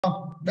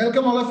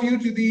Welcome all of you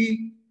to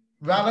the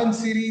WALANT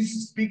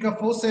series Speaker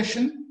 4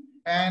 session.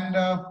 And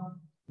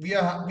we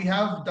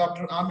have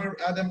Dr. Amir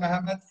Adham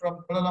Ahmad from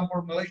Kuala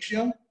Lampur,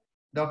 Malaysia.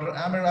 Dr.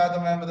 Amir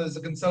Adham Ahmad is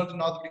a consultant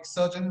orthopedic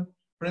surgeon,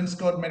 Prince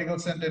Court Medical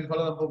Center in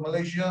Kuala Lumpur,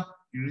 Malaysia.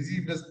 He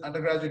received his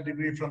undergraduate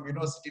degree from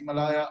University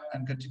Malaya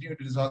and continued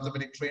his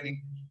orthopedic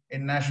training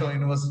in National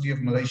University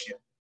of Malaysia.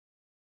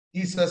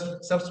 He is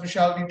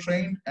subspecialty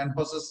trained and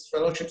possesses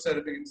fellowship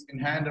certificates in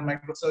hand and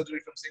microsurgery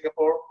from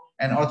Singapore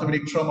and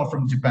orthopedic trauma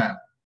from Japan.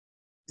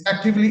 He's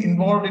actively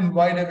involved in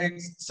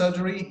wide-awake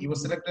surgery. He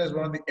was selected as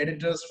one of the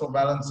editors for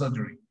WALANT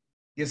surgery.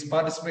 He has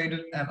participated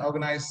and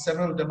organized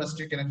several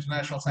domestic and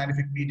international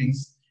scientific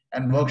meetings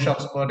and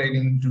workshops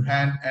pertaining to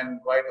hand and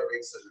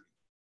wide-awake surgery.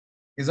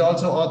 He's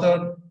also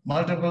authored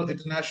multiple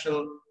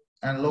international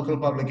and local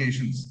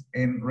publications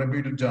in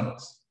reputed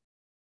journals.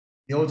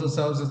 He also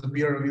serves as a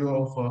peer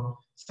reviewer for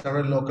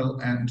several local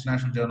and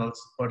international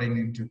journals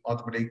pertaining to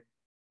orthopedic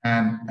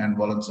and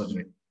WALANT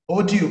surgery.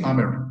 Over to you,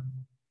 Amir.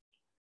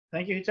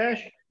 Thank you,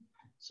 Hitesh.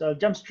 So I'll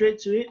jump straight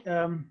to it.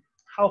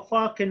 How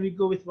far can we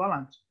go with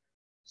WALANT?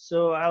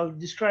 So I'll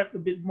describe a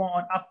bit more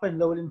on upper and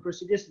lower limb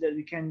procedures that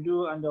we can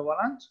do under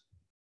WALANT.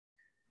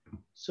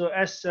 So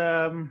as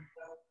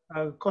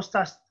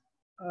Kostas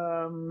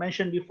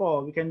mentioned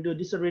before, we can do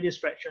distal radius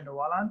fracture under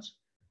WALANT.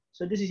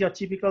 So this is your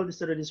typical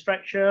distal radius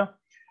fracture,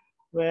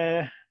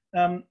 where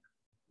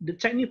the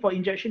technique for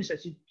injection is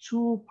actually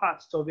two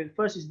parts of it.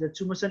 First is the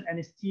tumescent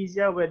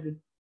anesthesia, where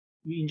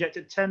we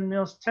injected 10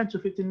 to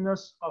 15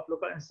 mils of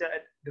local anesthesia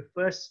at the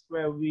first,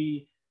 where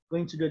we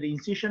going to do the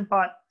incision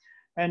part.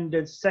 And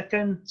the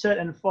second, third,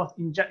 and fourth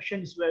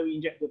injection is where we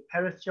inject the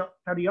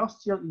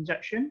periosteal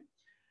injection,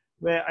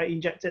 where I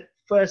injected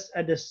first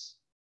at the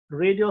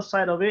radial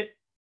side of it.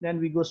 Then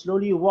we go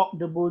slowly walk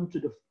the bone to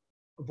the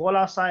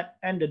volar side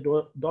and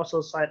the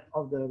dorsal side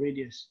of the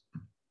radius.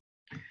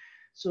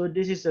 So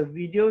this is a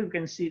video, you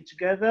can see it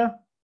together.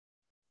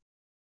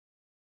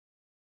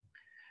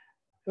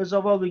 First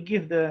of all, we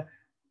give the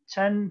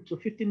 10 to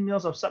 15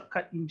 mils of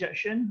subcut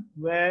injection,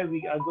 where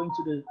we are going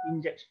to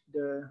inject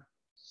the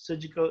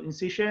surgical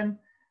incision.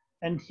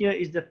 And here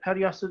is the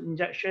periosteal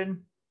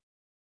injection.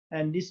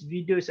 And this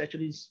video is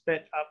actually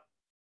sped up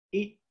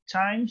 8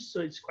 times, so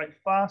it's quite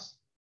fast.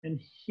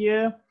 And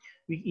here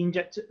we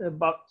inject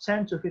about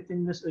 10 to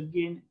 15 mils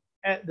again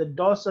at the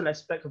dorsal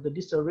aspect of the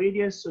distal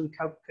radius, so we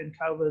can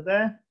cover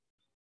there.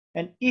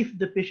 And if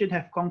the patient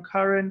have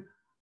concurrent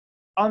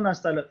ulnar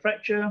styloid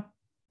fracture,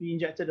 we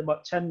injected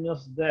about 10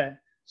 mils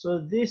there. So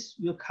this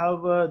will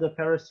cover the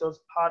periosteal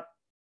part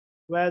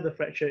where the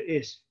fracture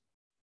is.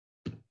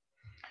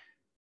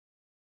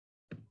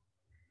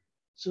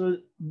 So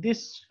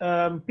this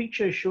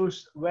picture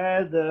shows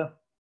where the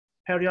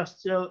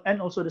periosteal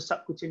and also the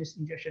subcutaneous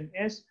injection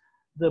is.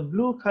 The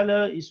blue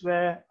color is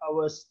where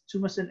our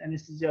tumescent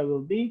anesthesia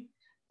will be,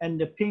 and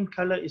the pink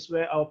color is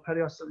where our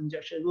periosteal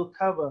injection will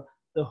cover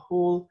the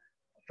whole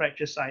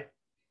fracture site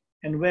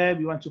and where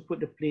we want to put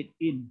the plate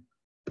in.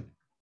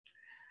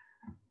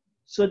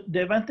 So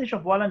the advantage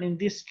of WALANT in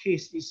this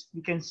case is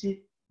we can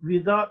see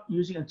without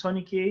using a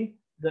tourniquet,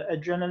 the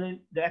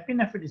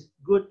epinephrine is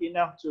good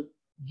enough to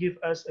give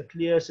us a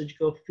clear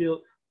surgical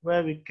field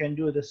where we can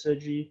do the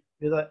surgery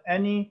without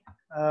any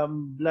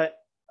blood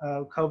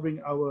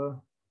covering our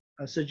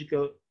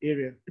surgical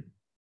area.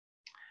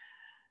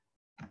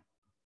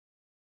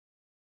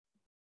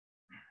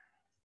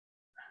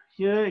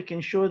 Here you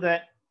can show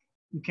that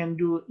we can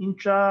do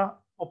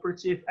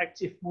intra-operative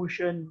active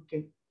motion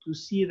to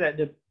see that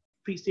the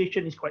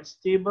fixation is quite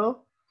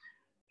stable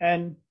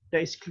and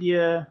there is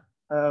clear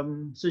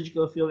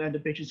surgical field, and the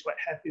patient is quite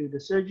happy with the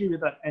surgery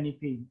without any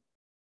pain.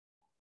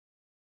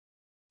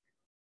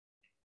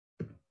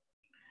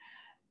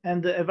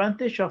 And the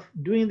advantage of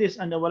doing this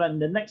under WALANT,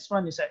 the next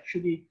one is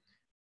actually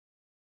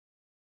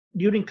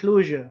during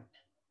closure,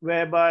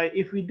 whereby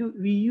if we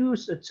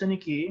use a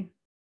tourniquet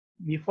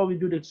before we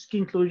do the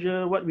skin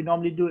closure, what we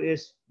normally do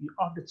is we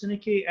off the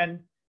tourniquet and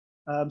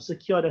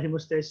secure the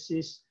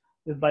hemostasis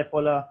with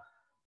bipolar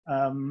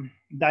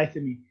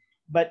diathermy.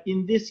 But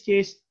in this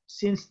case,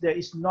 since there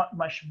is not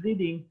much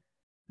bleeding,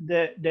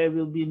 there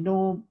will be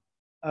no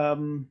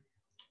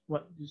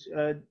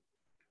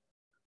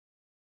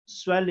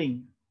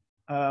swelling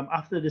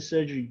after the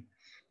surgery.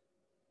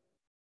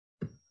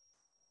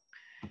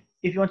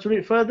 If you want to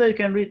read further, you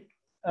can read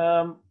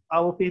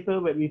our paper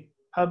that we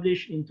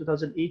published in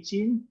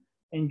 2018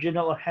 in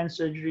Journal of Hand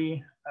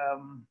Surgery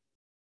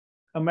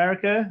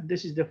America.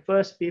 This is the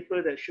first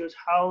paper that shows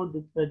how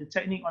the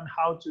technique on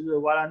how to do a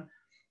WALANT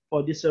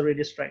for distal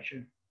radius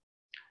fracture.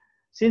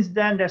 Since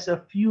then, there's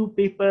a few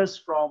papers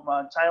from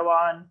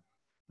Taiwan,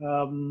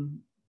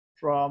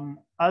 from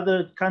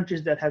other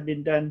countries that have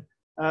been done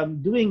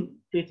doing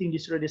plating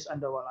distal radius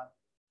under WALANT.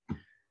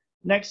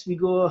 Next, we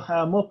go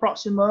more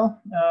proximal.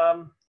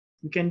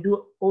 We can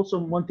do also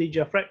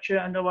Monteggia fracture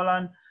under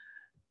WALANT.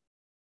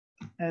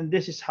 And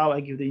this is how I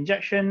give the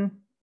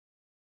injection.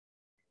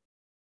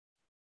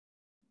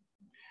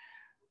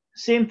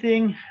 Same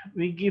thing,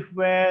 we give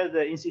where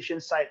the incision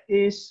site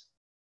is.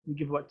 We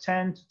give about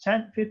 10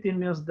 to 15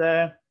 mils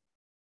there.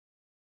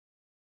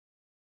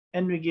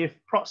 and we give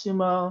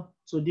proximal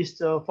to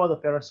distal for the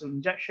parasternal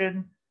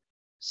injection.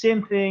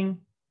 Same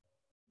thing,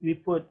 we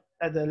put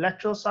at the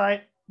lateral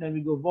side, then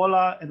we go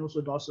volar and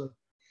also dorsal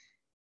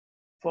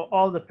for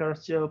all the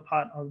parasternal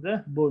part of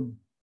the bone.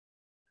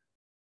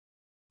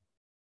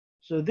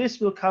 So this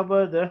will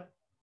cover the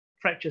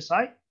fracture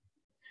site.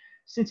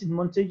 Since in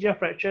Montegia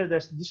fracture,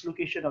 there's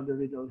dislocation of the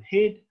radial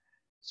head,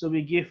 so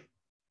we give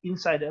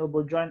inside the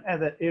elbow joint at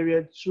that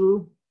area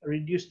to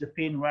reduce the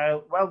pain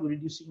while we're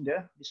reducing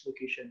the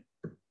dislocation.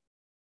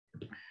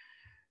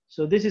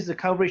 So this is the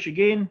coverage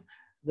again.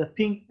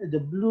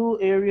 The blue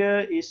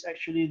area is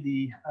actually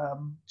the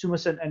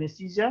tumescent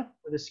anesthesia,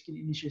 where the skin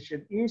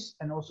initiation is,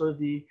 and also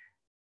the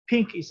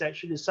pink is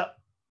actually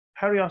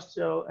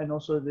subperiosteal and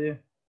also the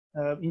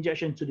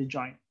injection to the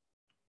joint.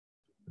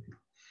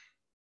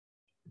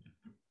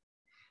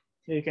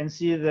 Here you can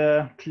see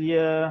the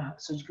clear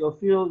surgical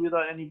field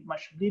without any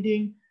much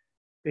bleeding.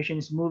 Patient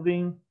is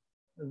moving.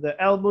 The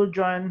elbow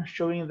joint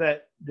showing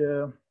that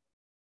the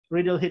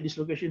radial head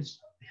dislocations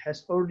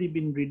has already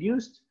been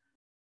reduced,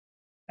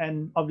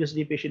 and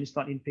obviously patient is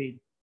not in pain.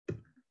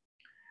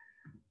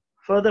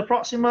 Further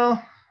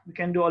proximal, we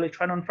can do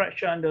olecranon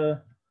fracture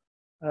under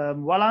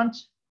WALANT.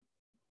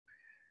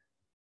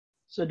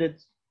 So the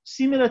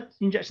similar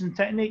injection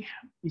technique,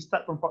 we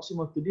start from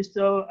proximal to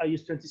distal. I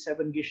use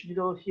 27 gauge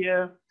needle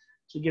here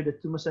to give the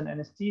tumescent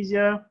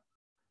anesthesia.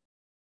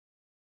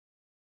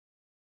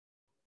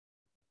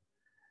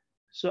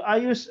 So I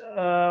use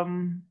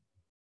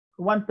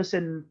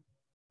 1%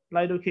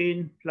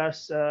 lidocaine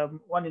plus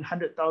 1 in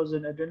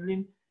 100,000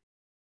 adrenaline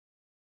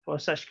for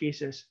such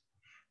cases.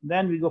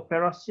 Then we go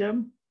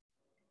perosteum,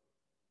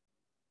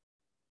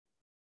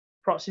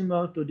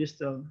 proximal to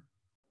distal.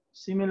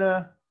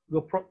 Similar,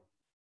 go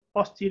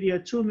posterior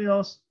 2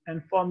 mils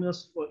and 4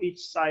 mils for each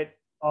side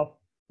of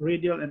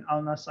radial and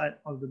ulnar side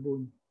of the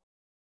bone.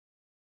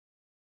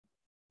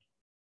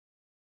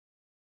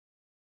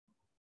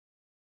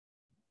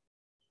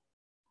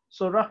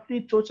 So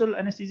roughly total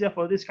anesthesia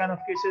for this kind of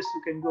cases,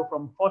 you can go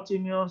from 40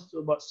 mils to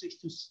about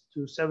 60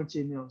 to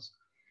 70 mils,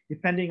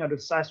 depending on the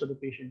size of the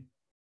patient.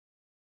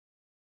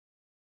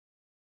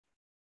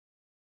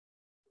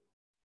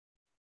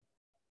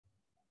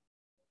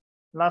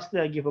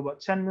 Lastly, I give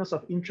about 10 mils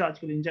of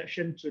intra-articular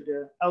injection to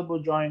the elbow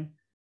joint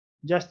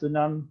just to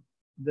numb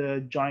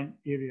the joint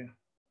area.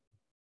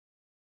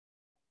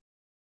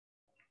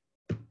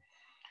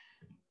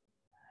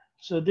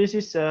 So this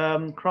is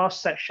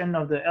cross section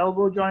of the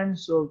elbow joint.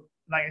 So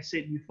like I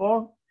said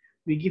before,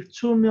 we give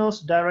 2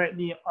 mils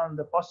directly on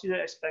the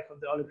posterior aspect of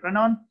the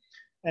olecranon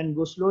and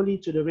go slowly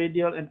to the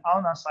radial and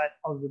ulnar side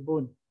of the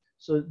bone.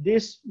 So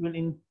this will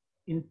in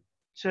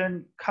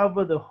turn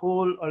cover the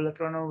whole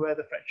olecranon where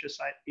the fracture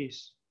site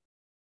is.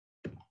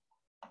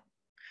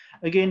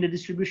 Again, the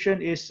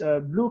distribution is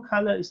blue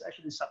color is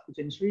actually the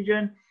subcutaneous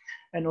region,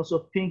 and also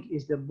pink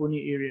is the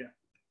bony area.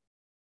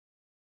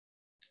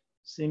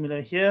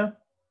 Similar here.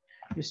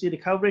 You see the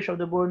coverage of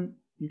the bone,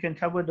 you can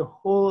cover the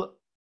whole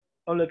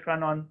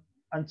olecranon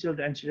until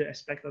the anterior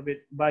aspect of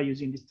it by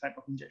using this type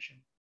of injection.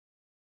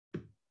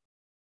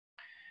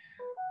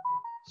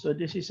 So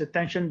this is a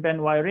tension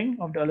band wiring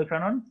of the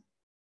olecranon.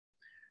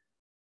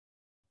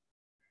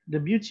 The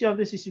beauty of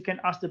this is you can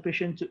ask the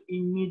patient to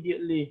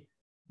immediately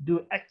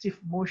do active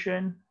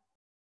motion,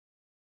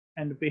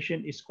 and the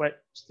patient is quite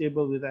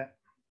stable with that.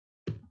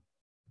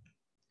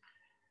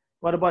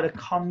 What about a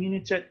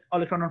comminuted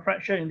olecranon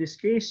fracture in this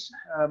case?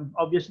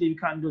 Obviously, we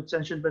can't do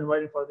tension band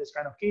wiring for this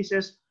kind of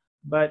cases,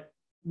 but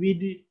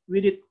we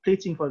did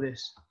plating for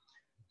this.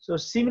 So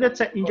similar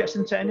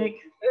injection technique,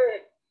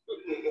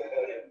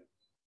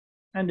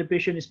 and the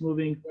patient is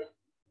moving,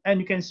 and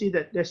you can see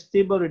that there's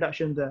stable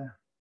reduction there.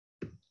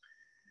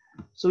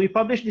 So we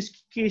published this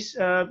case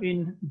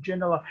in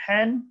Journal of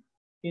Hand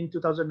in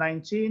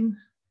 2019,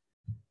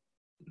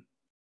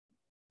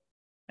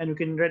 and you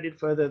can read it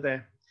further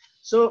there.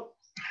 So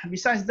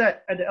besides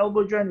that, at the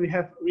elbow joint, we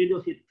have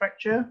radial head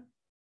fracture.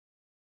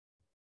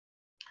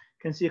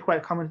 You can see a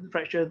quite common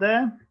fracture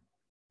there.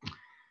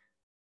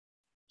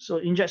 So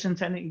injection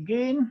technique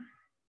again.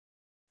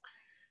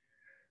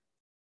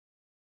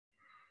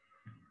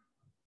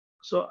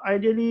 So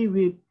ideally,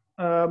 we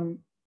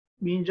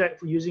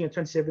inject using a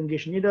 27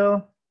 gauge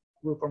needle,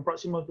 go from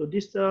proximal to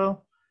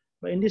distal.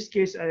 But in this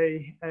case,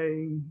 I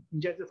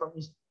injected from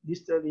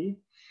distally.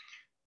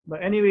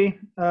 But anyway,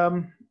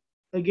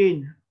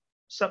 again,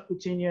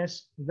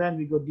 subcutaneous, then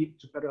we go deep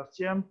to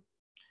periosteum.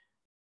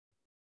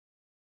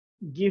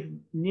 Give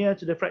near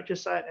to the fracture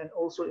site and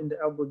also in the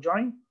elbow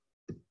joint.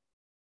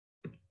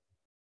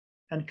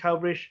 And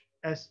coverage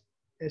as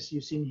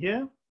you've seen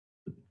here.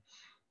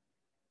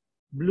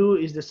 Blue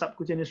is the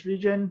subcutaneous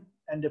region,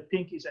 and the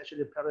pink is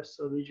actually the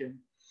periosteal region.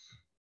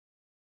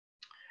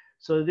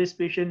 So this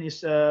patient is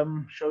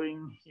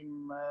showing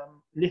him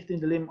lifting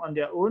the limb on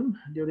their own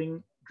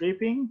during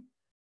draping.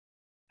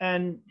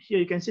 And here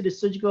you can see the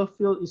surgical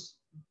field is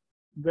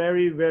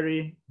very,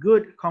 very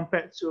good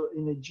compared to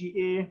in a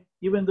GA.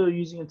 Even though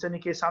using a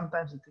tourniquet,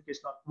 sometimes the tourniquet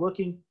is not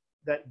working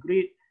that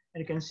great.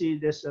 And you can see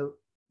there's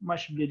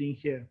much bleeding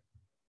here.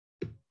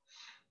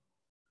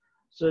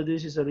 So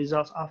this is the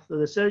results after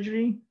the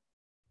surgery.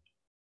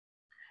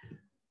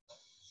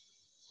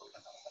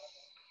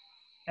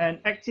 And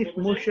active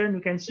motion,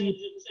 you can see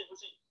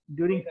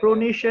during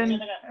pronation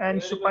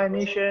and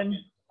supination,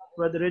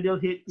 where the radial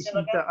head is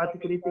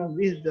inter-articulating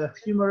with the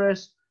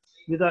humerus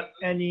without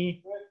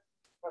any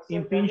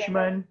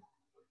impingement,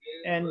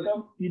 and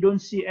you don't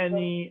see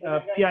any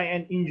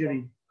PIN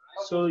injury.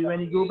 So when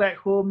you go back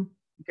home,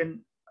 you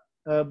can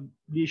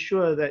be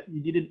sure that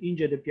you didn't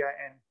injure the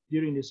PIN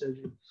during the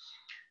surgery.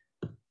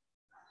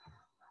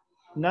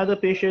 Another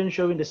patient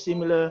showing the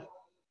similar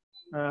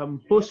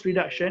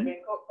post-reduction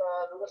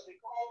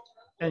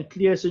and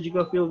clear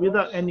surgical field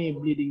without any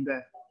bleeding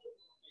there.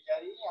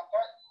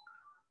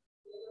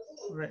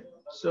 Right,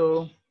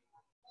 so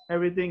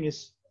everything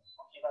is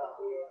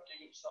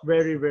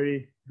very,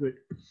 very good.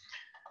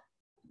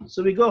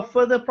 So we go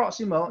further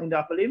proximal in the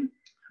upper limb.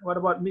 What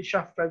about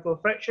mid-shaft clavicle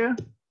fracture?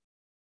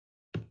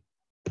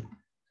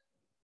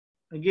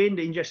 Again,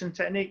 the injection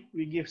technique,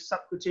 we give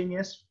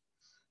subcutaneous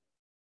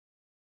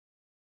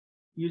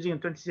using a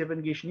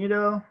 27 gauge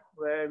needle,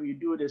 where we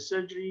do the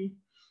surgery,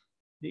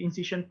 the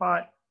incision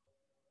part.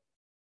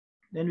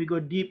 Then we go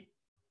deep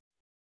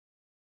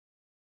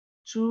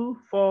 2,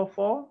 4,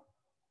 4,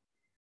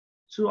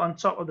 2 on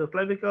top of the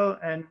clavicle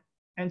and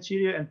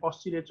anterior and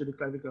posterior to the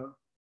clavicle.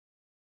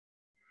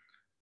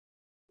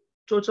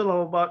 Total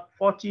of about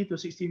 40 to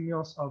 60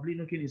 mils of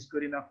lidocaine is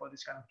good enough for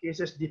this kind of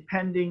cases,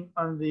 depending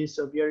on the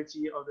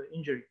severity of the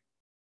injury.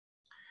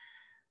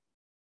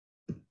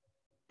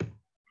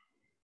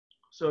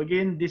 So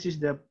again, this is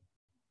the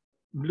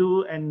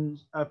blue and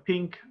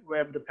pink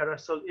where the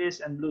parastole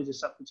is, and blue is the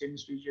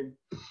subcutaneous region.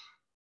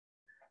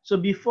 So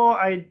before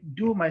I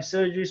do my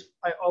surgeries,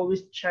 I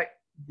always check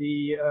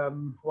the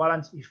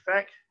WALANT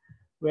effect,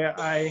 where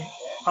I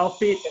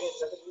palpate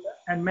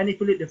and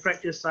manipulate the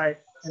fracture site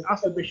and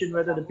ask the patient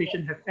whether the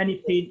patient has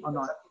any pain or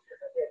not.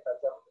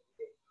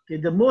 Okay,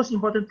 the most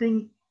important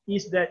thing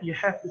is that you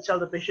have to tell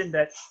the patient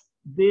that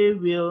they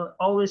will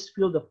always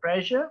feel the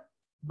pressure,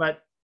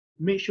 but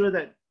make sure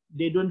that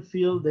they don't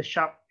feel the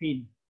sharp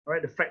pain,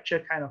 right? The fracture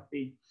kind of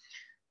pain.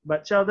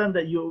 But tell them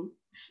that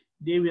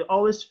they will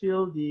always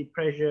feel the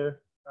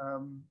pressure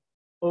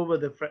over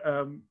the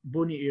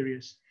bony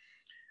areas.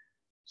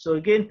 So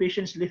again,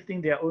 patients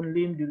lifting their own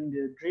limb during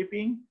the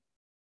draping.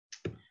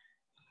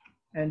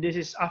 And this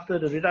is after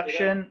the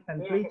reduction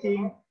and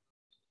plating,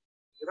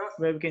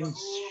 where we can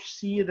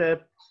see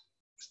the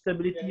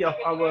stability of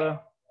our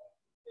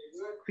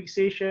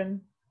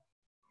fixation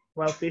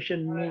while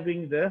patient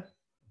moving the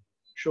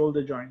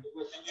shoulder joint.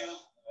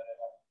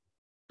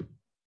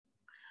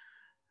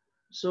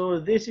 So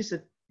this is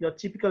your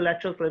typical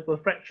lateral clavicle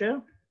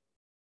fracture,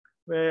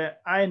 where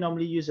I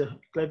normally use a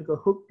clavicle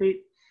hook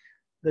plate.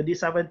 The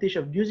disadvantage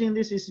of using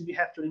this is we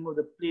have to remove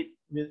the plate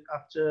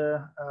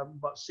after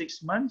about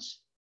 6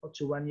 months or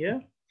to 1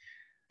 year.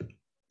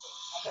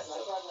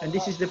 And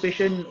this is the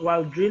patient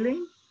while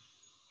drilling.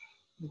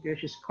 Okay,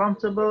 she's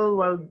comfortable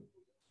while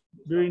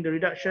doing the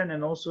reduction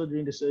and also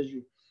during the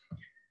surgery.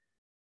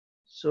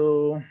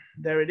 So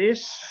there it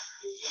is.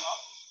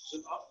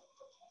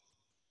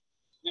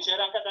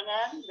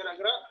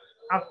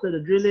 After the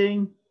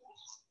drilling,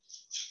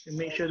 you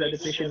make sure that the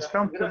patient is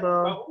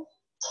comfortable,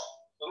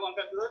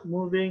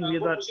 moving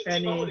without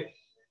any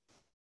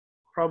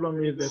problem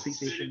with the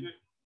fixation.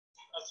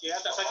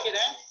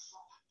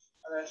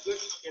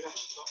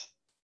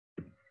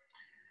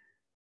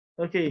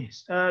 Okay,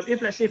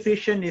 if let's say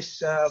patient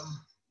is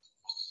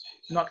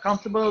not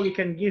comfortable, we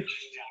can give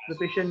the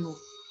patient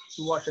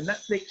to watch a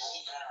Netflix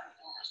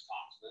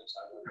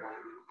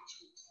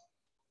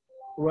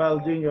while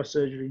doing your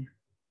surgery.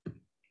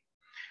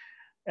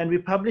 And we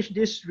published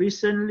this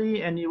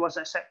recently, and it was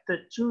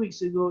accepted 2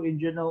 weeks ago in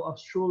Journal of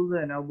Shoulder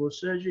and Elbow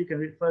Surgery. You can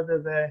read further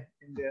there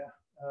in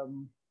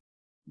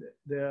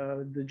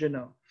the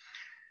journal.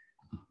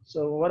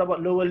 So what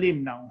about lower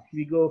limb now?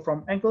 We go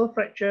from ankle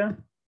fracture.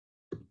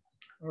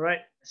 All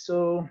right,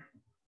 so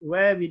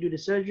where we do the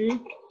surgery,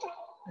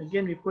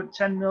 again, we put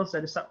 10 mils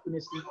at the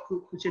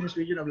subcutaneous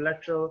region of the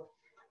lateral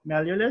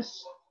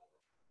malleolus.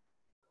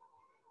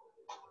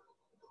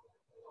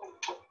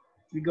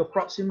 We go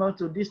proximal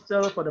to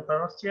distal for the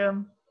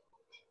parosteum.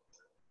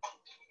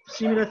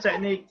 Similar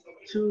technique,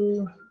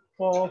 2,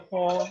 4,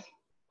 4.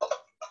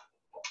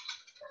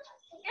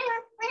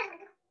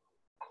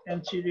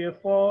 Anterior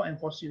 4 and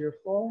posterior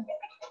 4.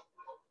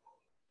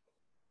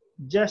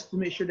 Just to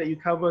make sure that you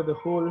cover the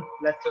whole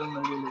lateral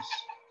malleolus.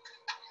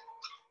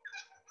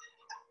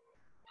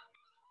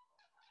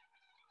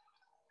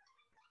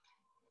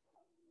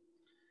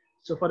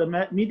 So for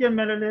the medial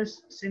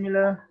malleolus,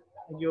 similar.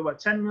 I give about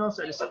 10 mils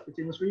at the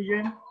subcutaneous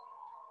region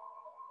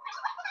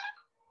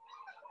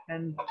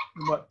and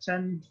about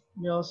 10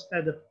 mils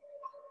at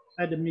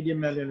the medial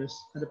malleolus,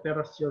 at the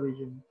parosteal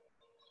region.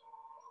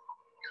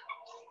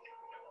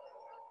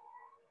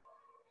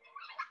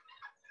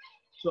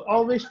 So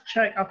always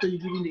check after you're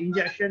giving the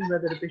injection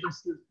whether the patient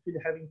still feel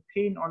having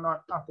pain or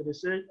not after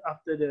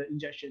the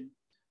injection.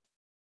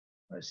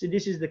 So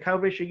this is the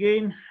coverage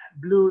again.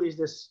 Blue is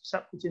the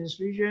subcutaneous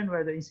region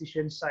where the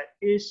incision site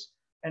is.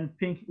 and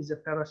pink is the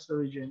parasol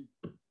region.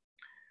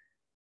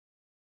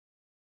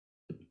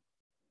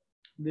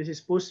 This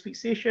is post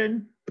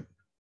fixation,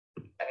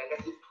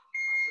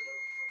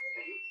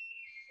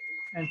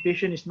 and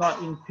patient is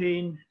not in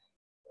pain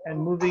and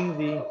moving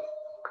the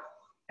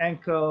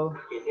ankle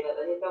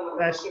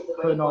as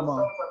per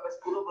normal.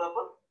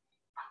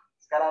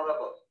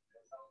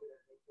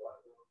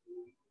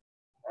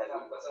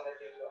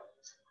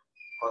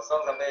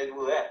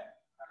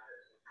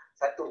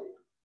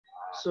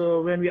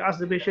 So when we ask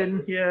the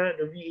patient here,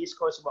 the VE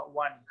score is about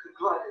 1.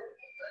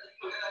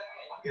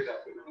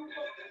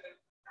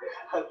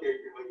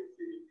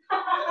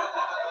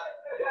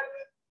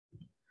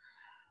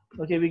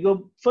 Okay, we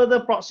go further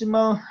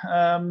proximal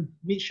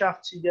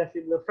mid-shaft tibial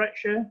fibular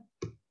fracture,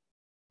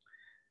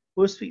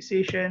 post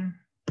fixation,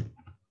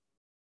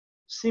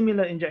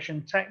 similar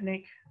injection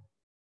technique.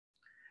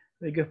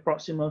 We go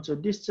proximal to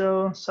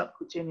distal,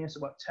 subcutaneous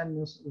about 10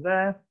 mils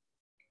there,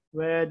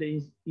 where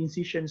the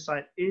incision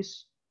site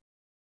is.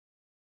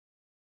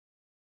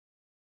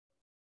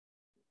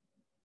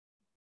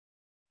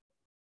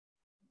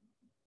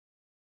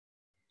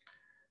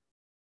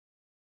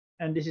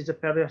 And this is a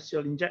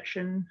periosteal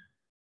injection.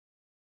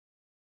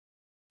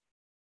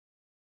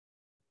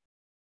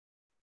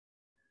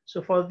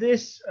 So for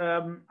this,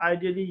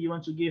 ideally you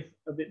want to give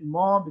a bit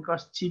more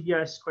because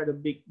tibia is quite a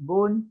big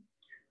bone.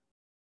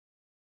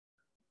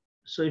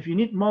 So if you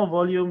need more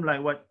volume,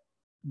 like what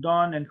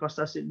Don and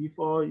Costa said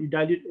before, you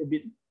dilute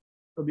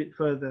a bit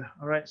further.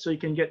 All right, so you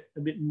can get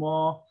a bit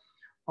more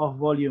of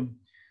volume.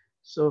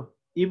 So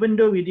even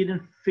though we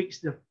didn't fix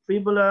the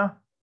fibula,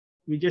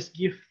 we just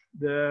give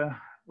the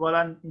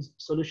WALANT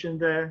solution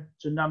there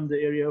to numb the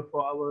area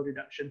for our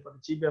reduction for the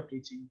tibia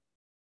plating.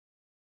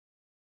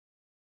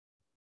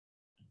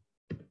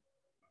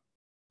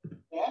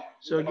 Yeah.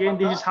 So again,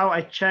 this is how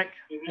I check.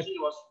 Previously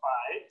it was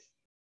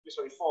 5,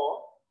 sorry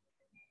 4.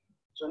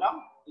 So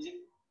now is it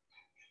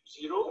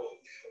 0?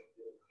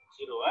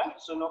 0,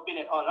 so no pain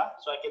at all,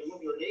 so I can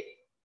move your leg.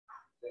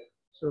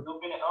 So no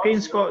pain at all.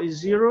 pain score is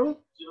 0. 0 pain.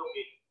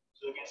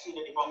 So you can see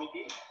the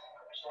deformity. I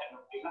have no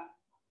pain.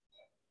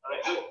 All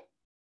right, good.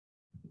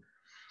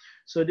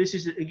 So this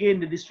is again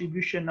the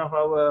distribution of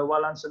our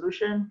WALANT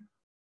solution.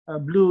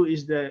 Blue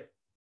is the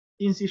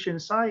incision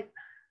site,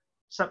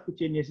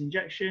 subcutaneous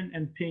injection,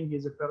 and pink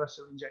is a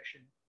parasol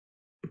injection.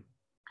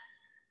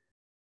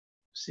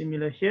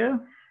 Similar here.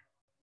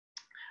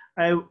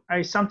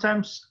 I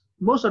sometimes,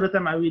 most of the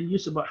time, I will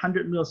use about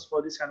 100 mils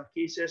for this kind of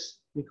cases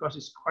because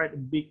it's quite a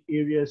big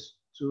areas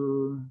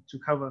to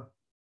cover.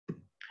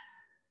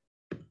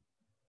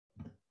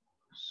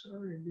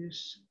 Sorry,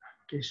 this.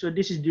 Okay, so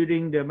this is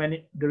during the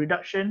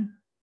reduction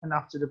and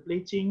after the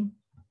plating.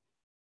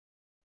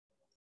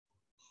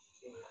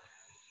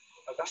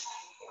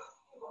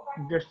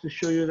 Just to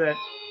show you that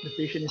the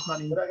patient is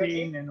not in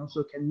pain and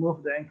also can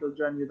move the ankle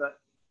joint without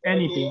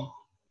anything.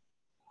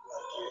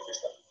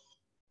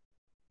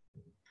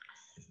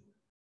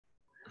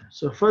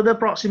 So further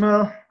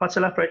proximal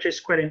patella fracture is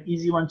quite an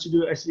easy one to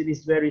do as it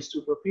is very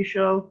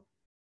superficial.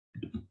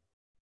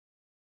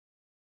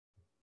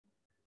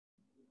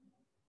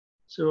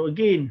 So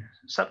again,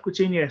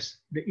 subcutaneous,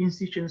 the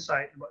incision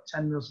site, about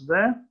 10 mils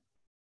there.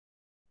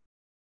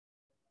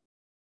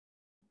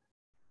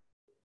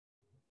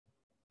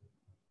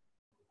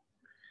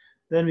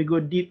 Then we go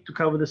deep to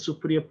cover the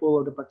superior pole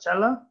of the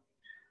patella.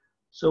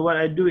 So what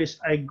I do is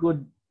I go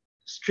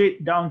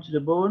straight down to the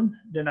bone,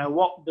 then I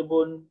walk the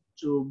bone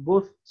to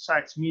both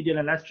sides, medial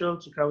and lateral,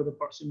 to cover the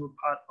proximal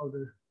part of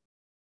the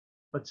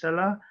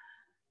patella.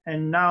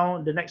 And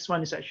now the next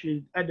one is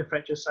actually at the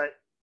fracture site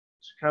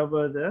to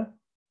cover the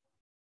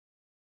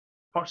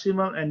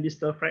proximal and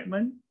distal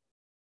fragment,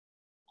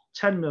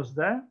 10 mils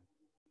there.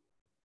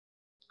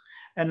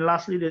 And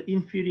lastly, the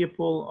inferior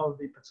pole of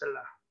the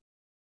patella.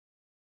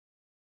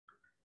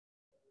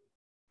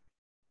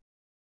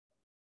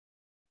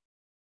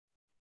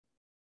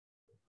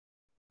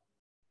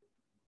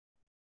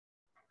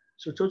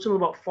 So total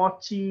about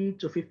 40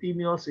 to 50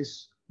 mils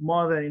is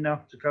more than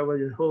enough to cover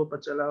the whole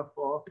patella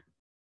for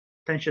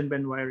tension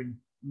band wiring.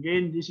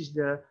 Again, this is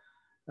the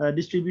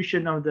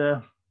distribution of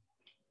the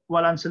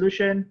WALANT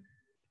solution.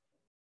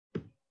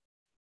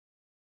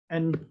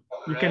 And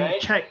you can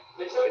check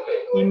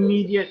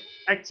immediate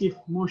active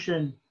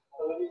motion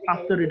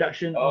after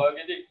reduction of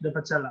the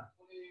patella,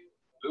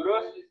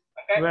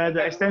 where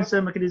the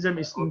extensor mechanism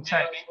is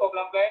intact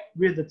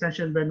with the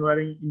tension band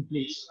wiring in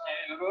place.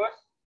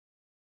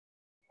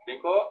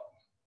 Bengkok,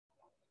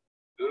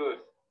 lurus.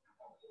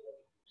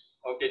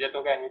 Okey,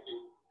 jatuhkan kaki.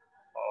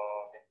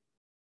 Oh, okay.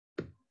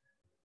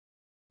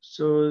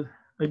 So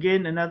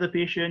again, another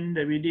patient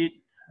that we did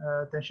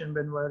tension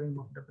band wiring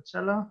of the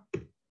patella.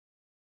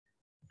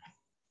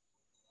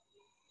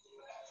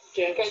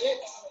 Okay, angkat je.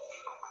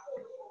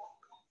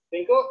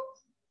 Bengkok.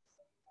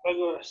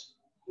 Bagus.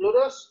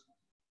 Lurus.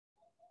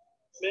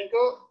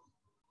 Bengkok.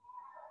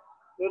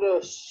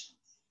 Lurus.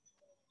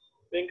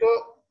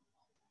 Bengkok.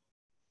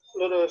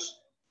 Lurus.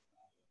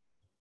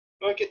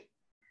 Okay.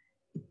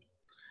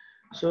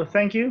 So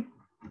thank you.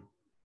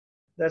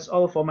 That's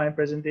all for my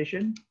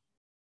presentation.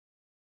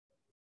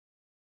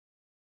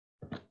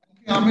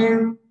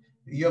 Amir,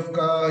 you've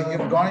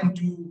gone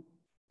into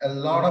a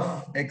lot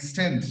of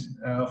extent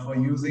for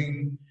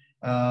using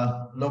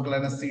local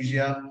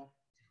anesthesia.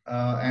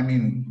 I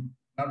mean,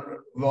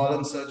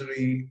 WALANT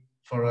surgery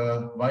for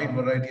a wide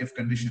variety of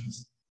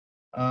conditions.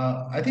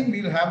 I think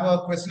we'll have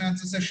a question and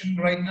answer session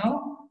right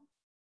now.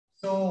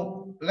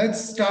 So let's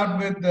start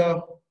with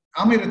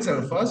Amir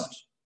itself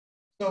first.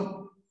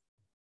 So,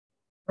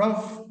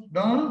 Prof.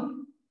 Donald,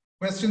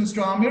 questions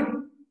to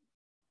Amir?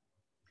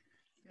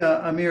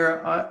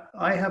 Amir,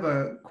 I have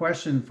a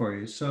question for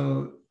you.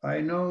 So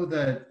I know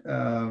that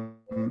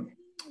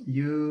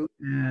you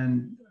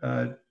and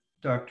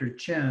Dr.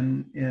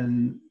 Chen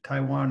in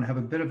Taiwan have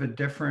a bit of a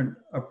different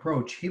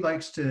approach. He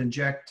likes to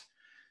inject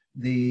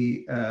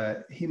the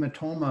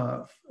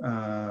hematoma,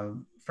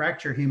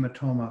 fracture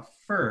hematoma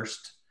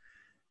first.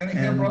 Can you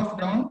hear Prof.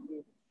 Donald?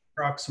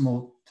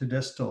 Proximal to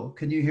distal.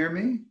 Can you hear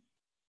me?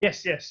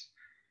 Yes, yes.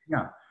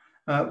 Yeah.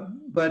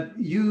 But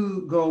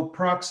you go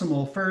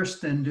proximal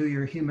first and do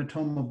your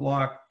hematoma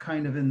block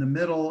kind of in the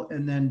middle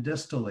and then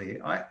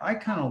distally. I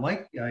kind of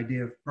like the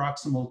idea of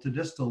proximal to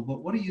distal,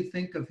 but what do you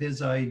think of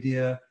his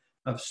idea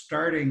of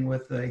starting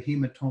with a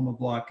hematoma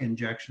block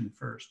injection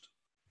first?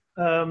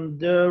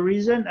 The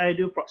reason I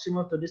do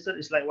proximal to distal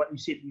is like what you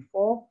said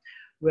before,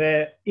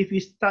 where if you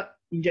start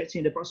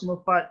injecting the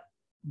proximal part,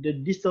 the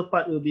distal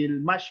part will be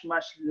much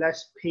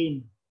less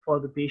pain for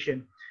the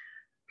patient.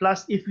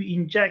 Plus, if we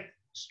inject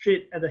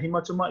straight at the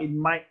hematoma, it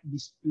might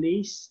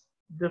displace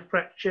the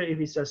fracture if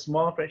it's a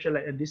small fracture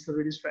like a distal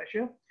radius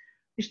fracture,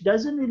 which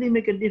doesn't really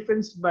make a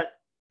difference, but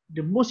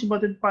the most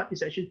important part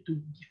is actually to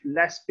give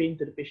less pain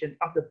to the patient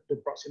after the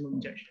proximal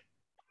injection.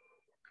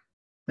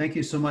 Thank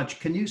you so much.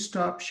 Can you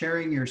stop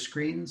sharing your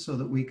screen so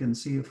that we can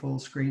see a full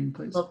screen,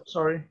 please? Oh,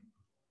 sorry.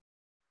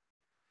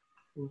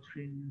 Full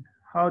screen.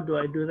 How do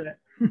I do that?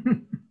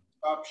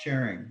 Stop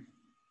sharing.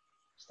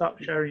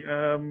 Stop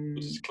sharing.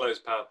 Just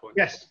close PowerPoint.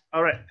 Yes.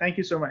 All right. Thank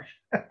you so much.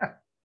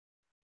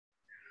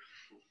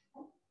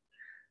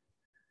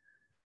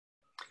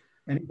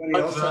 Anybody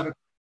else have a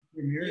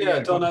question here? Yeah,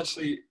 Don,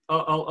 actually,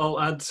 I'll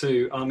add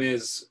to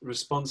Amir's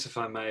response, if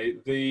I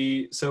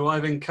may. So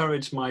I've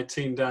encouraged my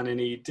team down in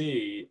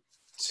ED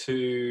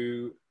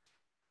to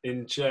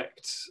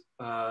inject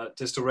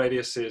distal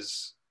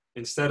radiuses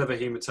instead of a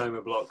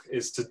hematoma block,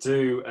 is to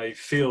do a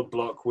field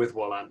block with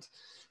WALANT.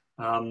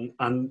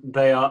 And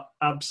they are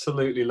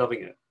absolutely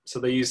loving it. So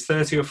they use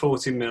 30 or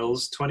 40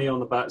 mils, 20 on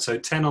the back, so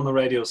 10 on the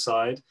radial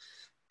side,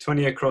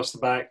 20 across the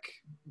back,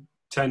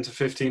 10 to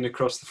 15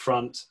 across the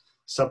front,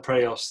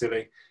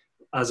 subperiosteally,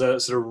 as a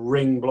sort of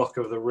ring block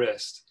of the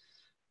wrist.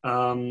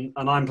 And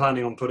I'm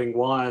planning on putting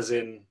wires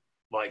in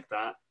like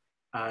that,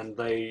 and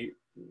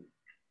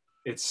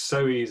it's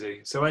so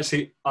easy. So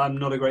actually, I'm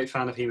not a great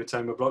fan of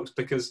hematoma blocks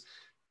because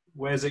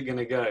where's it going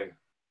to go?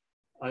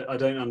 I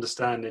don't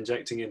understand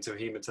injecting into a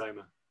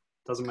hematoma.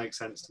 Doesn't make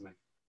sense to me.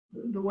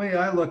 The way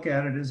I look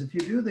at it is if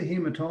you do the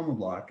hematoma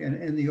block, and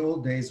in the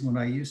old days when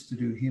I used to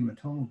do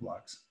hematoma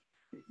blocks,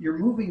 you're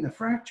moving the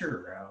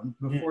fracture around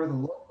before the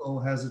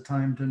local has a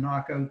time to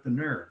knock out the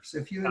nerves.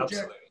 If you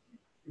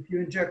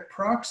inject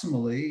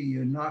proximally,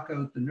 you knock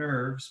out the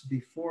nerves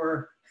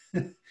before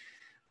you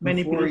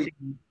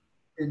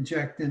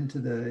inject into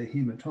the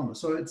hematoma.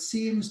 So it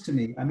seems to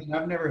me, I mean,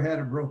 I've never had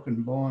a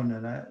broken bone,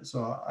 and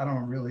so I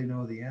don't really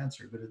know the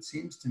answer, but it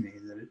seems to me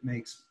that it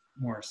makes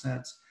more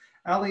sense.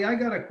 Ali, I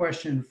got a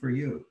question for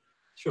you.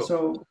 Sure.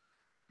 So,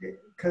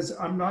 because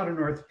I'm not an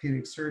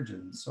orthopedic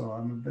surgeon, so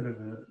I'm a bit of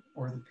an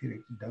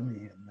orthopedic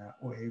dummy in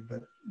that way,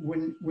 but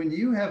when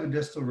you have a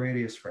distal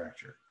radius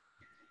fracture.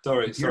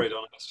 Sorry, Don,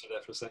 I missed you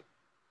there for a sec.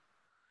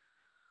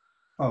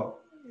 Oh,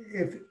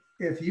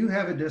 if you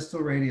have a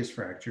distal radius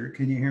fracture,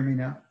 can you hear me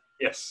now?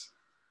 Yes.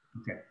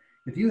 Okay.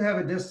 If you have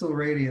a distal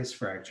radius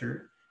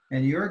fracture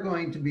and you're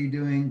going to be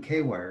doing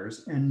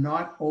K-wires and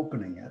not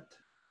opening it,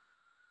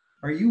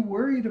 are you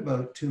worried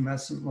about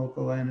tumescent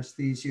local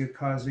anesthesia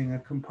causing a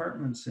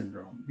compartment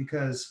syndrome?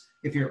 Because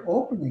if you're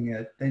opening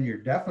it, then you're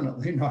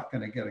definitely not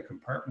going to get a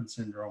compartment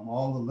syndrome.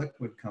 All the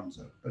liquid comes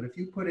out. But if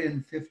you put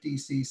in 50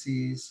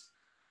 cc's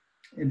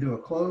into a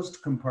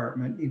closed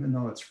compartment, even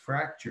though it's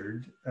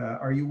fractured,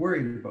 are you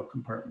worried about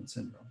compartment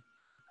syndrome?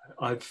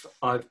 I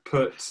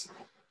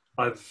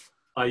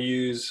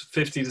use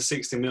 50 to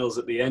 60 mils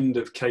at the end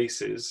of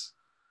cases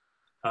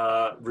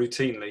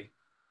routinely.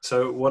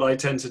 So what I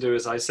tend to do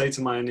is I say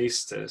to my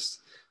anaesthetist,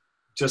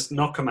 just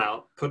knock them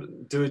out,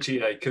 do a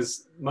GA,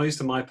 because most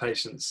of my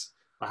patients,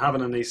 I have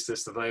an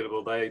anaesthetist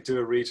available, they do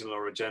a regional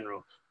or a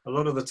general. A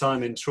lot of the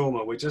time in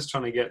trauma, we're just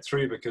trying to get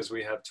through because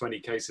we have 20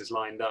 cases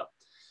lined up.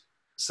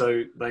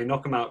 So they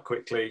knock them out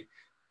quickly,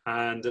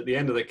 and at the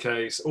end of the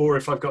case, or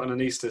if I've got an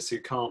anaesthetist who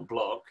can't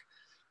block,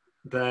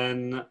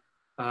 then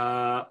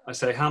I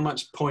say, how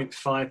much 0.5%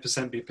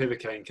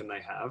 bupivacaine can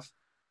they have?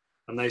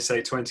 And they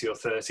say 20 or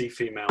 30,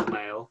 female,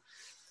 male.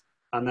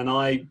 And then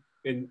I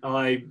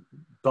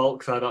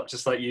bulk that up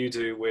just like you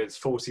do with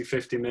 40,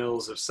 50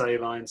 mils of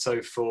saline.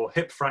 So for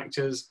hip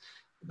fractures,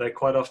 they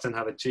quite often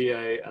have a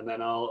GA, and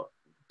then I'll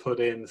put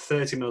in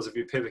 30 mils of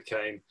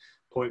bupivacaine,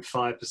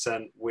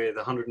 0.5% with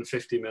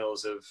 150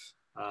 mils of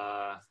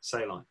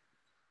saline.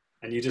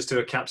 And you just do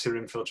a capsular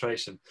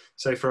infiltration.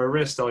 So for a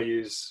wrist, I'll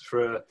use,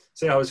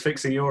 say I was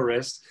fixing your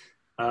wrist,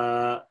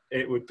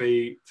 it would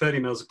be 30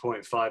 mils of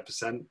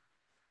 0.5%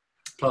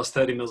 plus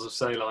 30 mils of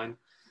saline.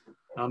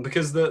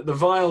 Because the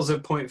vials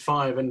of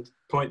 0.5 and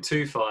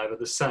 0.25 are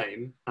the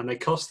same and they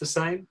cost the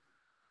same,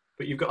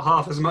 but you've got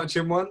half as much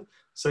in one.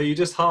 So you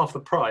just half the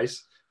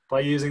price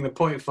by using the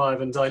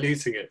 0.5 and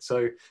diluting it.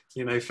 So,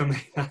 you know, for me,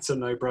 that's a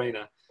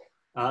no-brainer.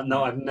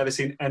 No, I've never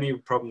seen any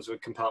problems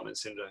with compartment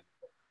syndrome.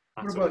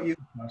 What about you,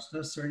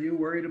 Costas? Are you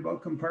worried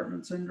about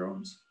compartment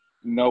syndromes?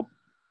 Nope,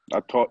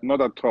 at all,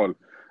 not at all.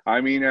 I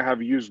mean, I have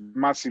used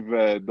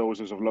massive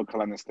doses of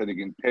local anesthetic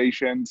in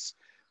patients.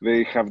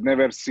 They have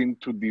never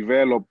seemed to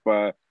develop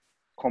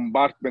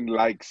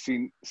compartment-like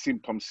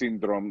symptoms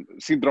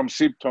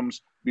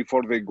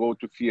before they go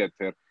to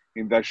theater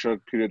in that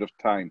short period of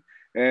time.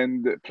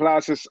 And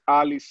plus, as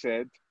Ali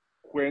said,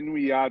 when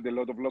we add a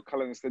lot of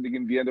local anesthetic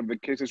in the end of the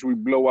cases, we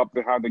blow up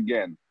the heart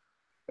again.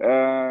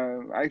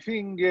 I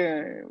think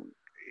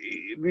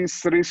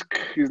this risk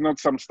is not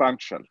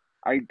substantial.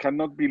 I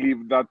cannot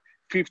believe that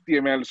 50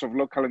 ml of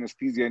local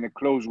anesthesia in a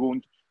closed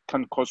wound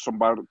can cause some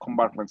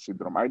compartment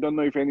syndrome. I don't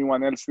know if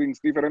anyone else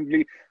thinks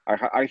differently.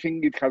 I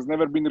think it has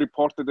never been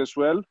reported as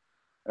well.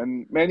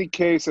 And many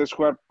cases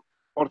where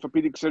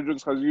orthopedic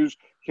surgeons have used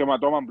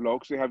hematoma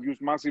blocks, they have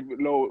used massive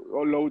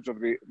loads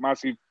of the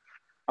massive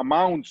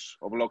amounts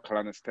of local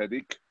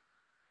anesthetic.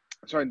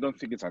 So I don't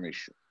think it's an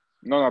issue.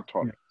 Not at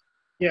all.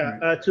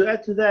 Yeah, to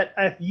add to that,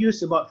 I've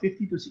used about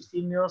 50 to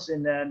 60 mils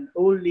in an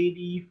old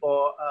lady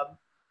for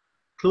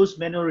closed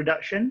manual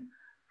reduction.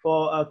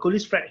 For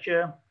Colles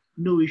fracture,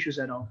 no issues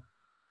at all.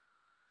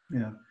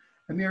 Yeah.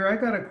 Amir, I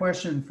got a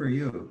question for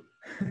you.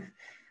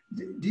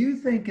 Do you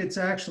think it's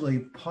actually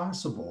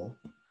possible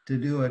to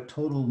do a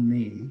total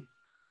knee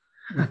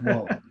with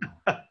WALANT?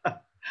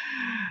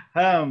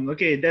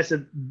 Okay, that's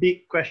a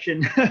big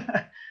question.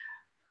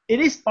 It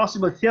is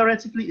possible.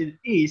 Theoretically, it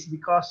is,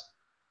 because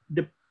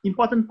the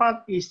important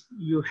part is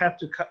you have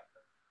to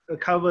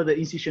cover the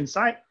incision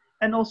site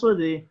and also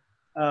the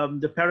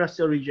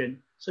parasternal region.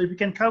 So if you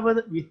can cover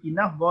it with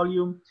enough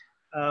volume,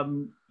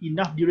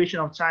 enough duration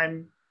of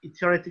time, it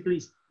theoretically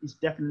is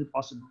definitely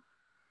possible.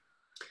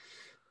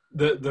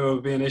 There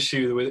will be an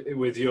issue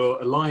with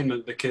your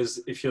alignment, because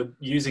if you're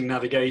using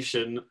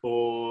navigation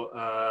or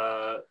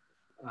a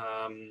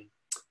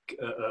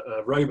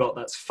robot,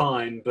 that's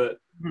fine.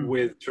 But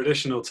with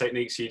traditional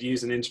techniques, you'd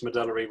use an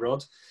intramedullary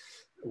rod,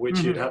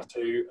 which you'd have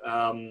to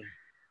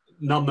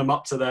numb them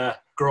up to their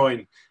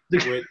groin,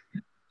 which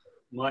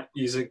might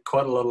use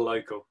quite a lot of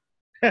local.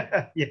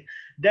 Yeah,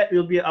 that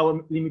will be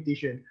our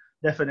limitation,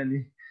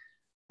 definitely.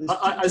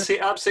 I see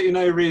absolutely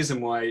no reason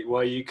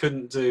why you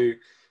couldn't do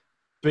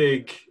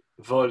big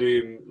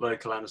volume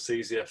local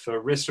anesthesia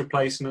for wrist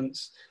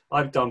replacements.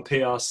 I've done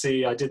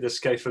PRC. I did the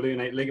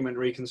scapholunate ligament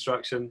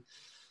reconstruction.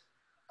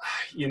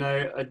 You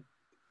know,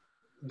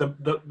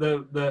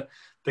 the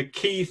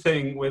key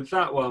thing with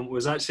that one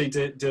was actually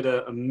did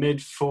a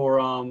mid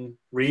forearm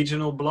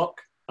regional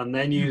block and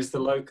then use the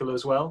local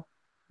as well.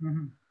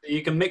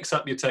 You can mix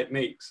up your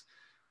techniques.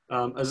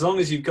 As long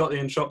as you've got the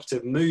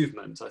intraoperative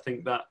movement, I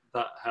think that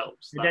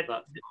helps.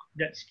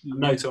 That's key.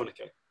 No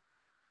tourniquet.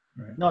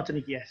 Right. No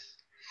tourniquet, yes.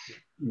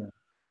 Yeah.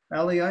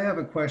 Ali, I have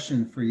a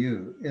question for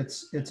you.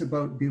 It's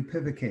about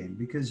bupivacaine,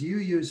 because you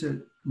use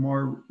it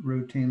more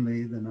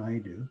routinely than I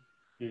do.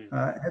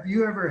 Have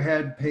you ever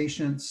had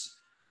patients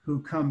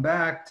who come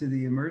back to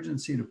the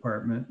emergency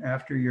department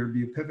after your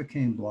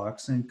bupivacaine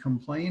blocks and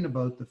complain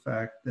about the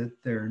fact that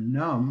they're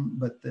numb,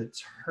 but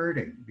that's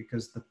hurting?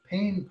 Because the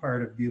pain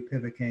part of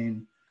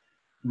bupivacaine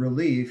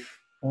relief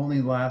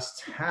only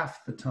lasts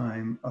half the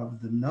time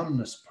of the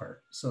numbness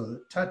part. So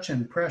the touch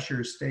and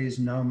pressure stays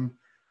numb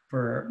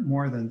for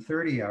more than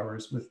 30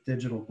 hours with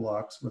digital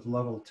blocks with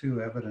level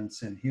 2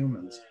 evidence in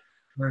humans,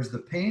 whereas the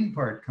pain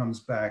part comes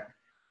back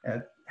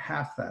at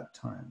half that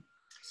time.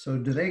 So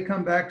do they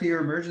come back to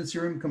your emergency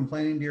room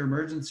complaining to your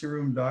emergency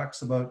room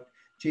docs about,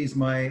 geez,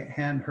 my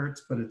hand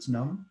hurts, but it's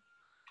numb?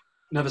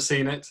 Never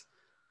seen it.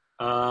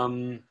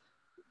 I've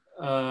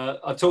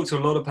talked to a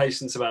lot of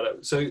patients about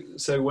it.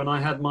 So when I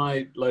had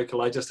my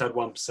local, I just had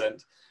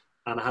 1%,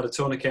 and I had a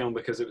tourniquet on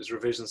because it was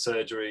revision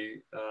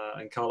surgery,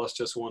 and Carlos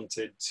just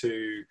wanted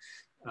to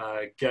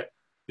get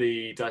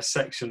the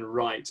dissection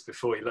right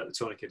before he let the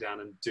tourniquet down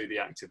and do the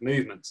active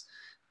movements.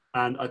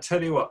 And I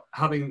tell you what,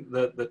 having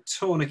the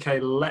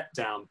tourniquet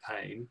letdown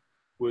pain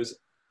was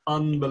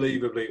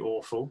unbelievably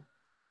awful.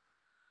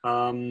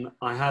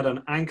 I had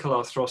an ankle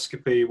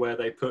arthroscopy where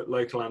they put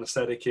local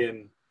anesthetic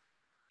in,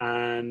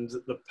 and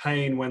the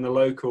pain when the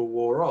local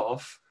wore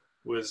off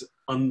was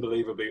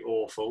unbelievably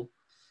awful.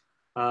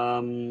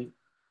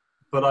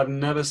 But I've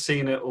never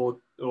seen it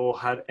or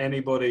had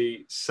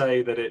anybody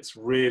say that it's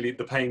really,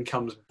 the pain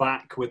comes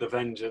back with a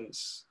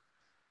vengeance.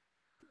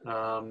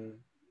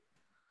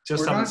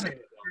 Just We're haven't not seen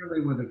it.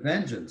 necessarily with a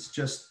vengeance,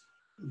 just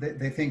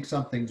they think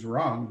something's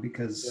wrong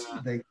because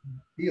they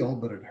feel,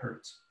 but it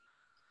hurts.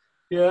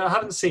 Yeah, I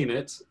haven't seen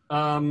it.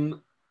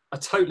 I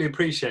totally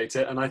appreciate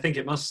it, and I think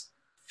it must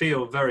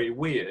feel very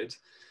weird.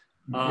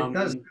 It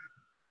does.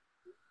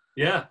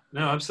 Yeah,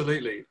 no,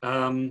 absolutely.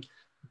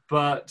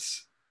 But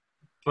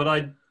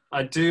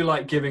I do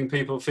like giving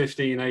people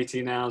 15,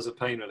 18 hours of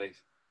pain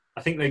relief.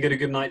 I think they get a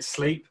good night's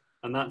sleep,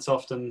 and that's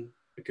often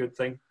a good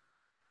thing.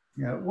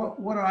 Yeah,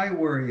 what I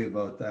worry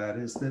about that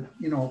is that,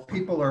 you know,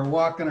 people are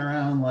walking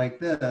around like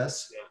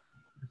this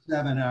for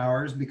 7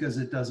 hours because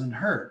it doesn't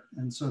hurt.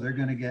 And so they're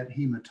going to get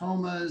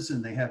hematomas,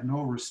 and they have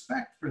no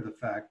respect for the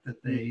fact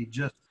that they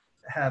just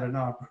had an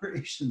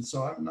operation.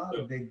 So I'm not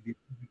a big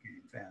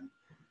bupivacaine fan.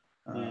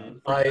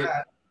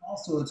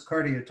 Also, it's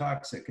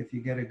cardiotoxic if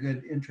you get a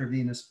good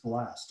intravenous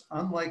blast.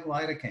 Unlike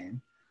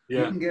lidocaine,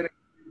 you can get an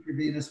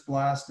intravenous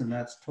blast and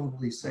that's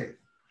totally safe.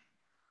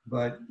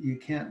 But you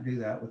can't do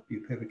that with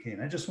bupivacaine.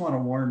 I just want to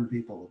warn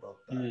people about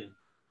that.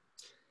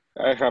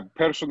 I have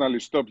personally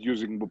stopped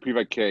using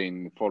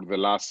bupivacaine for the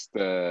last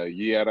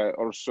year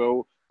or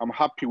so. I'm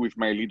happy with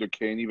my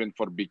lidocaine even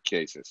for big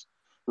cases.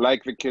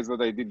 Like the case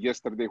that I did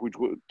yesterday, which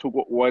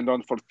went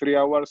on for 3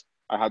 hours,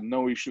 I had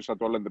no issues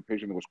at all and the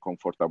patient was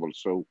comfortable.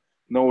 So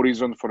no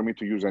reason for me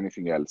to use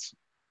anything else.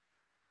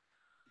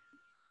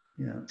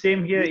 Yeah.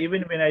 Same here.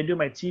 Even when I do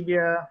my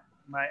tibia,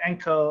 my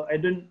ankle, I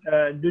don't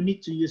do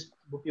need to use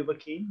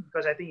bupivacaine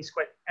because I think it's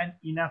quite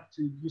enough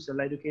to use the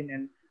lidocaine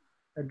and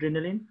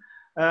adrenaline.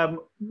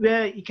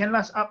 Where it can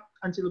last up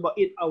until about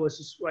 8 hours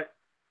is quite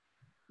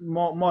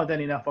more than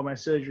enough for my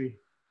surgery.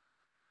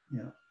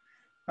 Yeah.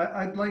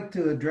 I'd like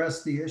to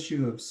address the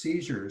issue of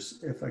seizures,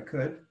 if I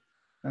could,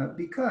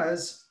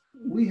 because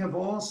we have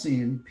all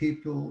seen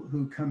people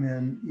who come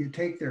in, you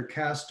take their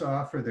cast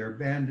off or their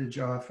bandage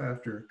off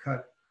after a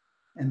cut,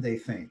 and they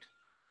faint.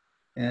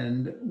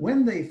 And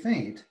when they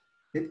faint,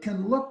 it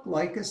can look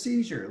like a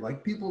seizure,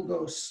 like people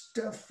go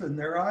stiff and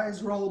their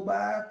eyes roll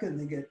back and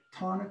they get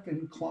tonic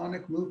and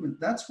clonic movement.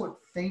 That's what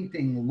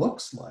fainting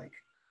looks like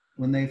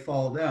when they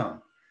fall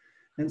down.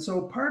 And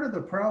so part of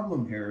the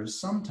problem here is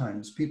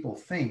sometimes people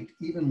faint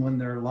even when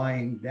they're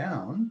lying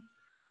down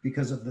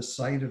because of the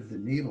sight of the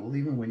needle,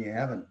 even when you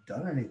haven't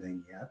done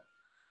anything yet.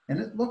 And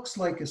it looks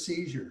like a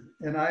seizure.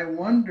 And I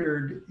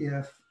wondered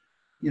if,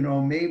 you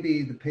know,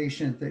 maybe the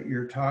patient that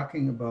you're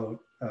talking about,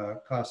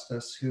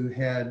 Costas, who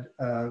had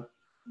a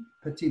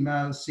petit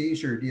mal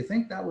seizure, do you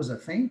think that was a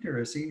faint or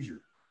a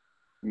seizure?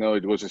 No,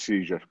 it was a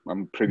seizure.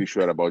 I'm pretty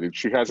sure about it.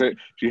 She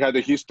had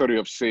a history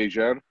of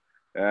seizure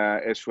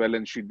as well,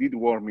 and she did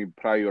warn me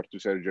prior to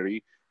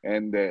surgery.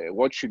 And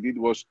what she did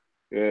was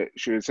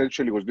she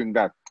essentially was doing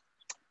that.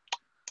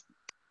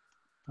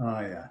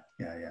 Oh yeah.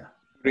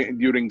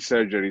 During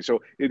surgery,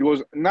 so it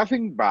was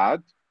nothing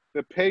bad.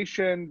 The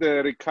patient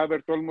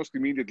recovered almost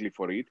immediately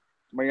for it.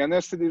 My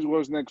anesthetist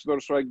was next door,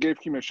 so I gave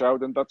him a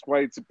shout, and that's why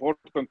it's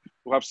important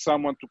to have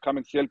someone to come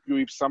and help you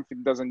if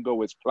something doesn't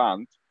go as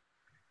planned.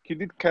 He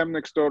did come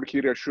next door. He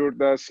reassured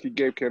us. He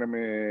gave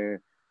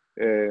her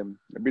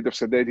a bit of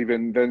sedative,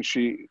 and then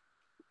she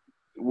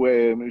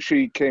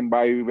came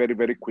by very,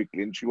 very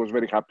quickly, and she was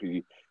very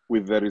happy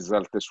with the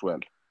result as well.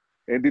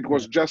 And it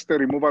was just a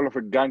removal of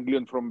a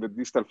ganglion from the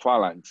distal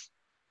phalanx.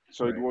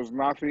 So it was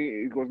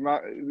nothing, it was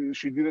not,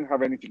 she didn't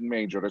have anything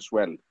major as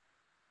well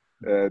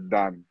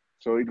done.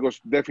 So it was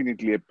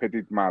definitely a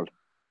petit mal.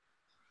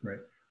 Right.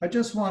 I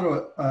just want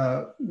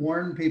to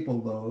warn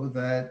people though,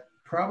 that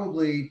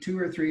probably 2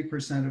 or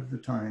 3% of the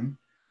time,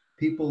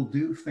 people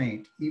do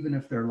faint even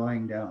if they're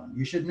lying down.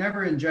 You should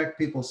never inject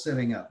people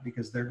sitting up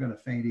because they're going to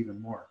faint even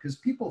more. Because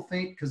people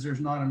faint because there's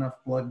not enough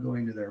blood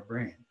going to their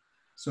brain.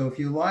 So if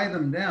you lie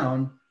them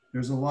down,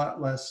 there's a lot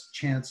less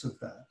chance of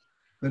that.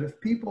 But if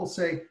people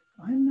say,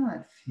 I'm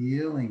not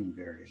feeling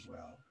very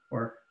well,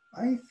 or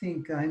I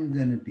think I'm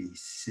going to be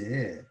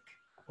sick,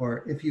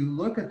 or if you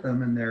look at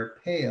them and they're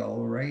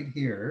pale right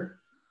here,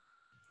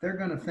 they're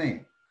going to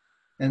faint.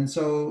 And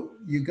so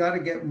you got to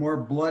get more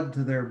blood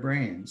to their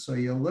brain. So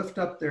you lift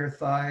up their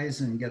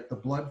thighs and get the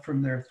blood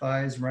from their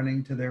thighs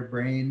running to their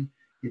brain.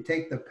 You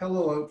take the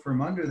pillow out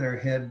from under their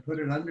head, put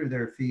it under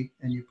their feet,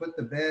 and you put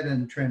the bed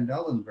in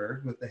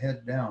Trendelenburg with the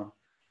head down.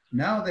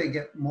 Now they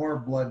get more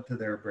blood to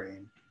their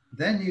brain.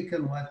 Then you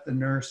can let the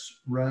nurse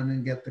run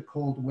and get the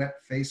cold,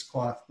 wet face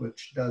cloth,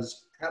 which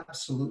does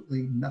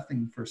absolutely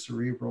nothing for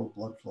cerebral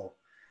blood flow.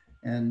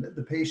 And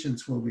the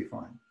patients will be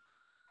fine.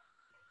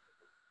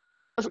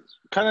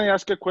 Can I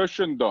ask a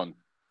question, Don?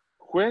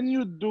 When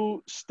you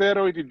do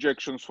steroid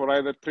injections for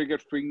either trigger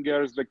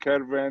fingers, the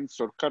Kervens,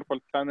 or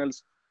carpal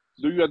tunnels,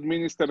 do you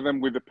administer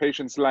them with the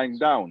patients lying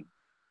down?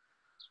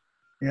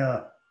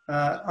 Yeah,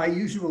 I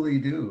usually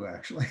do,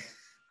 actually.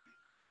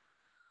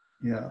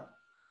 Yeah.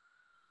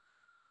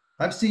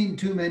 I've seen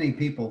too many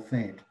people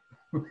faint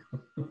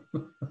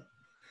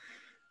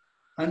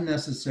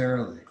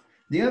unnecessarily.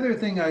 The other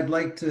thing I'd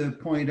like to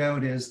point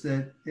out is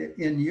that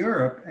in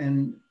Europe,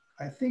 and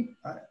I think,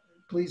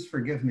 please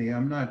forgive me,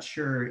 I'm not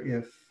sure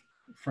if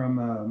from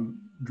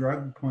a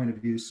drug point of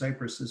view,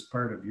 Cyprus is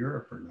part of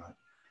Europe or not,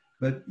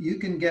 but you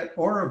can get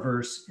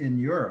Oraverse in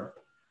Europe,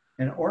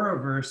 and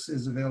Oraverse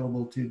is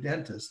available to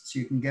dentists.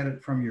 You can get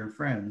it from your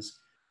friends.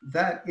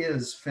 That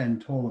is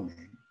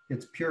phentolamine.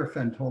 It's pure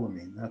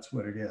phentolamine. That's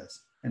what it is.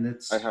 And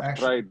it's I have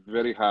tried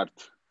very hard.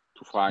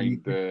 to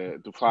find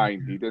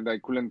it, and I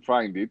couldn't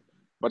find it.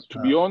 But to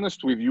be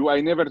honest with you,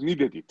 I never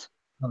needed it.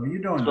 No, you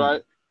don't.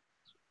 So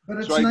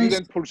But I nice.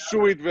 didn't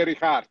pursue it very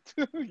hard,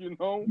 you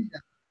know. Yeah.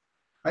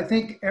 I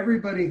think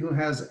everybody who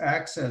has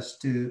access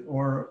to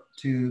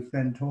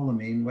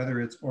phentolamine,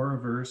 whether it's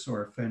Oraverse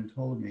or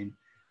phentolamine,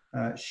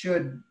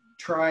 should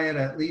try it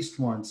at least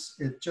once.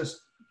 It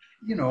just,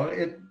 you know,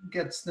 it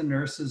gets the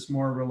nurses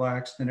more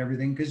relaxed and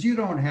everything, because you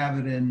don't have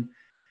it in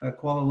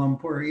Kuala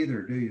Lumpur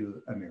either, do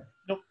you, Amir?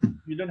 Nope,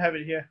 you don't have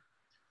it here.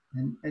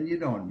 And you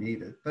don't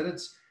need it, but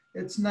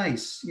it's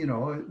nice, you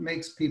know, it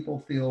makes people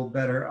feel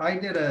better. I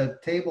did a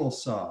table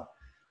saw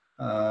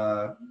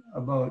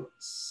about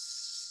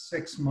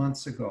 6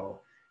 months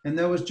ago, and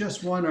there was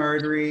just one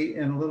artery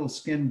and a little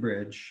skin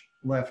bridge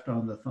left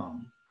on the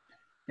thumb.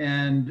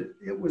 And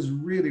it was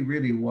really,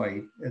 really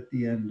white at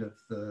the end of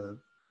the,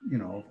 you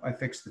know, I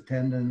fixed the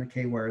tendon, the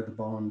K-wired the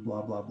bone,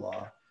 blah, blah,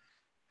 blah.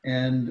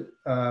 And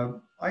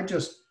I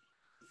just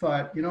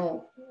thought, you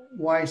know,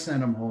 why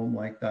send them home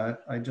like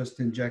that? I just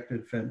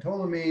injected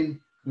phentolamine.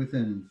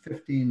 Within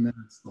 15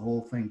 minutes, the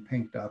whole thing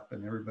pinked up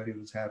and everybody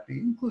was happy,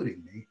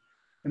 including me.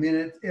 I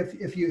mean,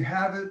 if you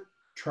have it,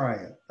 try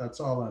it. That's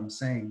all I'm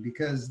saying,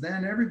 because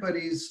then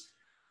everybody's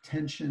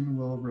tension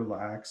will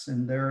relax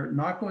and they're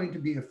not going to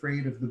be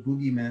afraid of the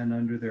boogeyman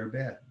under their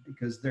bed,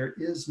 because there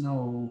is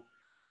no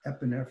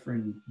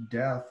epinephrine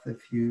death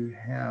if you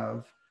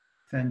have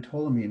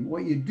phentolamine.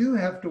 What you do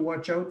have to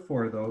watch out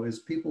for, though, is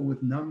people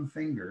with numb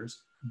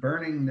fingers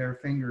burning their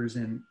fingers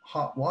in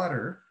hot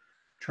water,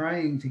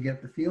 trying to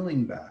get the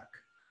feeling back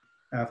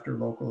after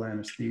local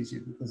anesthesia,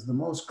 because the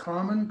most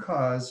common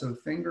cause of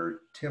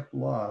fingertip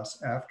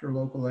loss after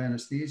local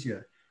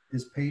anesthesia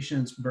is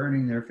patients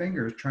burning their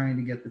fingers trying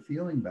to get the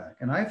feeling back.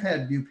 And I've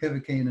had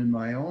bupivacaine in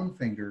my own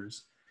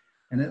fingers,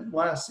 and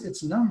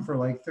it's numb for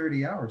like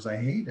 30 hours. I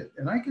hate it.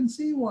 And I can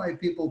see why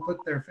people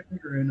put their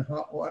finger in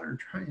hot water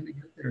trying to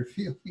get their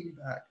feeling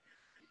back.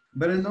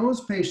 But in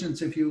those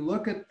patients, if you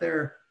look at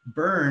their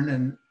burn,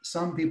 and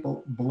some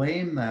people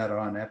blame that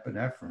on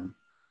epinephrine,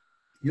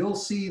 you'll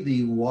see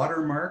the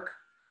watermark.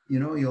 You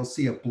know, you'll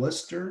see a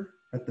blister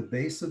at the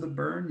base of the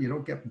burn. You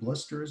don't get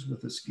blisters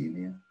with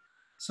ischemia.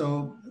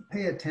 So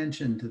pay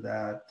attention to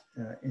that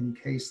in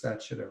case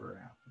that should ever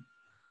happen.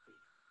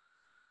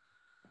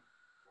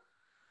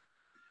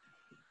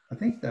 I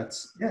think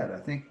that's it. I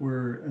think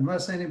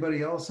unless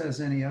anybody else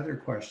has any other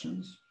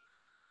questions.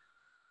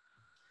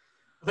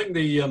 I think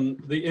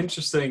the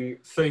interesting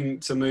thing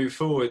to move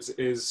forward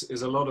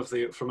is a lot of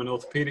from an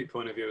orthopedic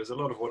point of view, is a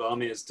lot of what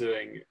Amir is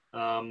doing.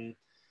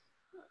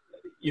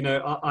 You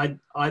know,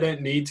 I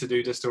don't need to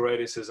do distal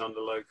radiuses under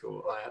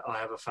local. I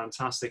have a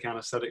fantastic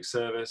anesthetic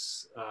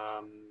service.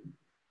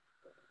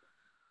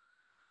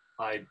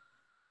 I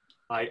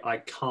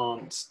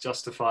can't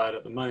justify it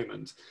at the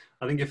moment.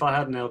 I think if I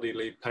had an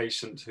elderly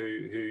patient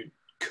who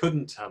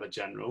couldn't have a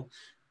general,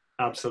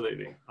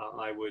 absolutely,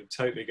 I would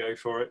totally go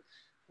for it.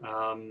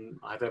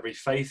 I have every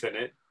faith in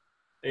it.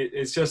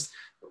 It's just,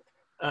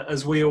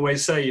 as we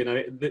always say, you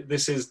know,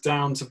 this is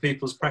down to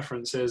people's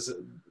preferences.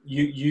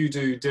 You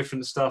do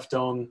different stuff,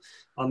 Don,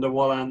 under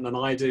WALANT than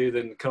I do,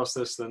 than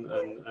Costas, and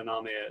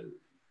Amir.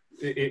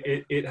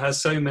 It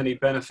has so many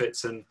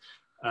benefits, and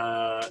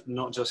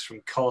not just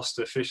from cost,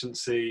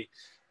 efficiency,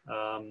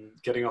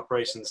 getting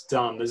operations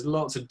done. There's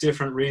lots of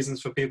different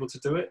reasons for people to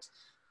do it,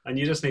 and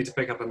you just need to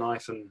pick up a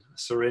knife and a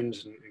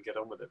syringe and get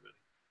on with it, really.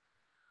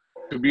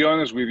 To be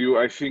honest with you,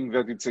 I think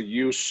that it's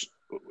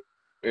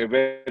a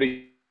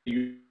very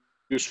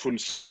useful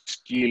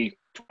skill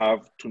to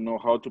have, to know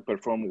how to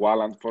perform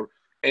WALANT for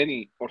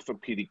any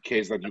orthopedic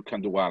case that you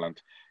can do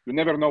WALANT. You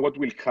never know what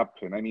will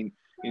happen. I mean,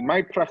 in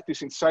my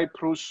practice in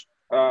Cyprus,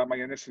 my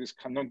anesthetist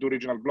cannot do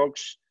regional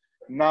blocks.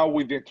 Now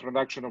with the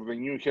introduction of the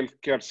new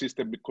healthcare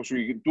system, because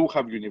we do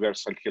have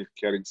universal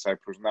healthcare in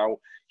Cyprus now,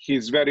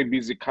 he's very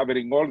busy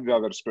covering all the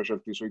other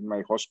specialties in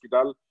my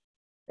hospital,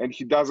 and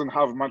he doesn't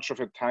have much of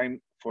a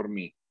time for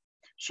me.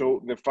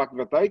 So the fact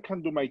that I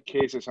can do my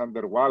cases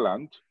under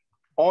WALANT,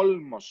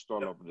 almost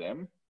all of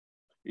them,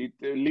 it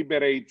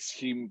liberates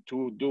him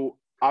to do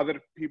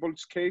other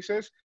people's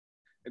cases,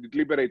 and it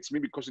liberates me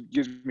because it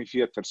gives me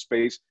theater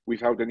space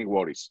without any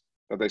worries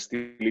that I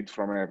steal it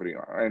from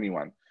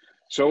anyone.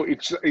 So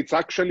it's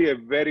actually a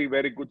very,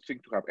 very good thing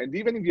to have. And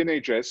even in the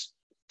NHS,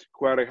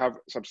 where I have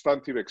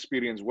substantive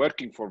experience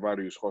working for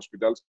various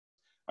hospitals,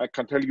 I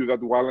can tell you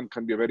that WALANT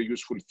can be a very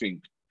useful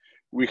thing.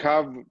 We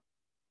have,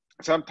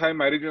 sometimes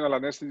my regional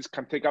anesthetist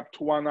can take up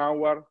to 1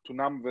 hour to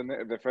numb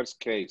the first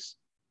case.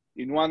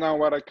 In 1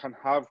 hour, I can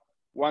have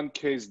one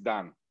case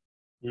done.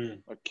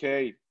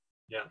 Okay.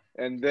 Yeah.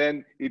 And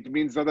then it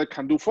means that I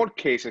can do 4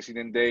 cases in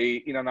a day,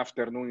 in an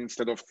afternoon,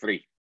 instead of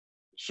 3.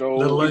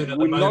 So it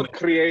will not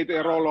create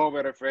a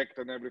rollover effect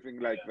and everything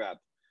like that.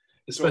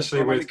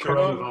 Especially with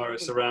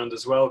coronavirus around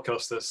as well,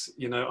 Costas.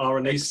 You know, our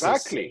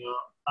anesthetists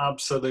are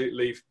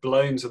absolutely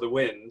blown to the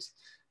wind.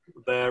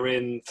 They're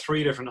in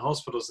 3 different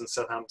hospitals in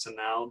Southampton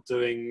now,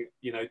 doing,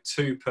 you know,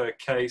 2 per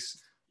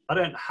case. I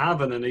don't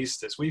have an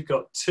anaesthetist. We've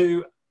got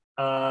 2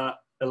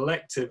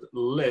 elective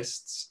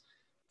lists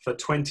for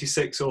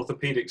 26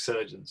 orthopedic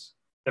surgeons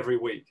every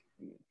week.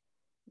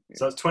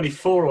 So that's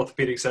 24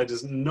 orthopedic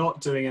surgeons not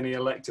doing any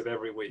elective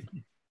every week.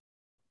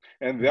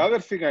 And the other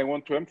thing I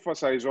want to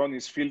emphasize on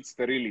is field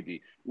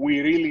sterility.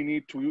 We really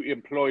need to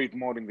employ it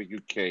more in the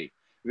UK.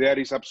 There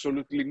is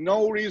absolutely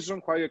no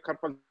reason why a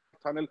carpal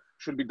tunnel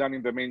should be done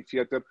in the main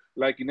theater,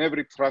 like in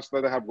every trust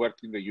that I have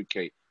worked in the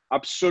UK.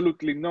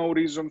 Absolutely no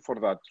reason for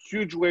that.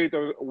 Huge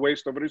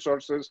waste of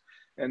resources,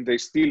 and they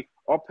still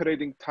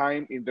operating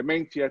time in the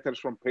main theaters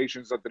from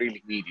patients that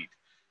really need it.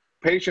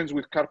 Patients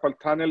with carpal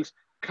tunnels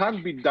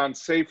can be done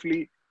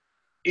safely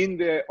in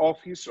the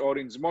office or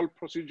in small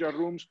procedure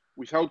rooms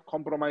without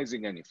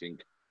compromising anything.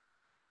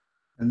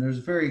 And there's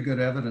very good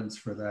evidence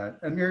for that.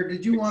 Amir,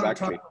 did you want to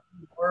Exactly. talk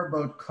more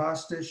about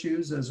cost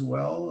issues as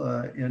well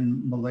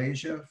in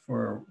Malaysia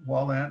for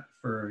WALANT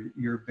for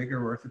your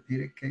bigger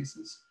orthopedic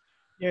cases?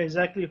 Yeah,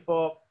 exactly.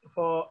 For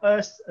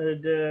us,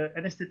 the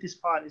anesthetist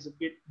part is a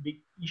big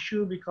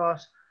issue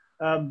because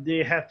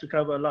they have to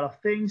cover a lot of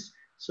things.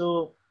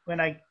 So when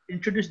I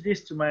introduced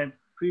this to my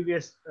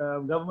previous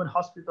government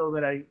hospital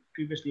where I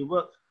previously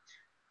worked,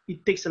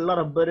 it takes a lot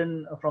of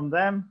burden from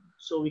them.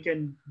 So we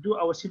can do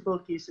our simple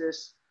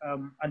cases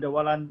under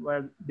WALANT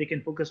where they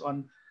can focus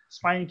on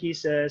spine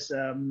cases,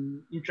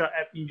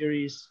 intra-ab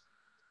injuries,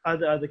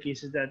 other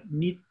cases that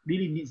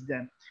really needs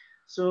them.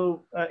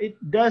 So it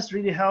does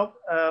really help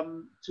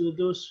to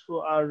those who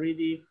are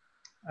really,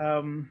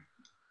 I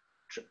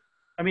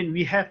mean,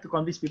 we have to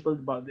convince people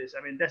about this.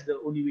 I mean, that's the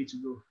only way to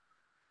go.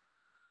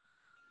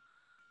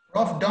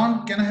 Prof.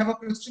 Don, can I have a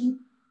question?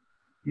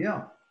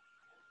 Yeah.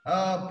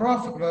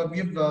 Prof,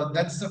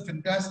 that's a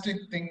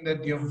fantastic thing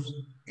that you've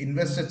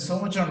invested so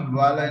much on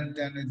WALANT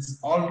and it's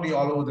already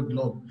all over the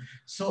globe.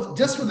 So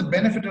just for the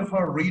benefit of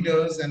our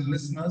readers and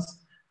listeners,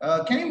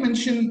 can you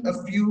mention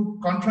a few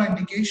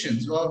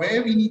contraindications or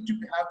where we need to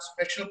have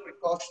special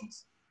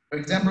precautions? For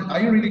example, are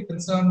you really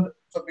concerned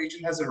if a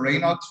patient has a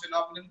Raynaud's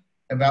phenomenon,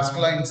 a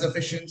vascular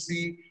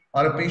insufficiency,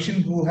 or a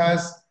patient who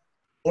has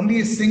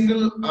only a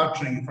single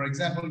artery? For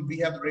example, we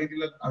have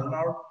radial and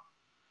ulnar.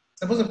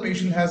 Suppose a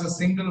patient has a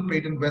single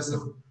patent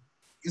vessel.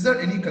 Is there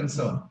any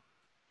concern?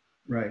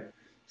 Right.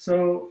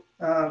 So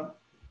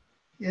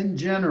in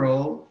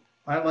general,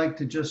 I like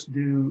to just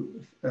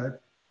do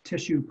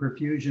tissue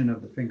perfusion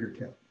of the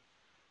fingertip.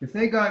 If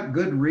they got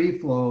good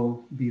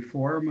reflow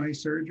before my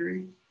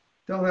surgery,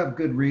 they'll have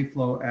good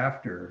reflow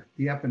after.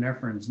 The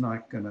epinephrine's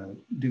not going to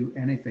do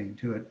anything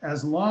to it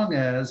as long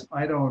as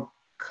I don't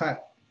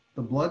cut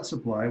the blood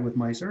supply with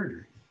my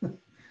surgery,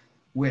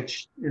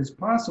 which is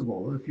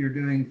possible if you're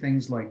doing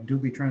things like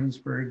Dupuytren's,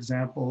 for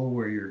example,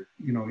 where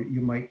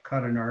you might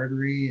cut an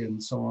artery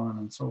and so on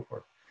and so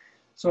forth.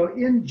 So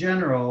in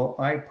general,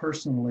 I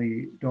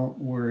personally don't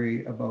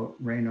worry about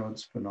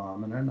Raynaud's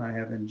phenomenon. I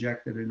have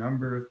injected a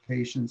number of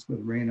patients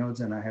with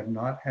Raynaud's and I have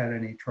not had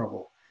any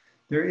trouble.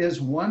 There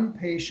is one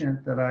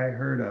patient that I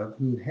heard of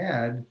who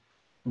had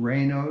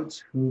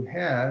Raynaud's, who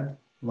had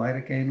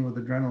lidocaine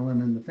with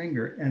adrenaline in the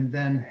finger, and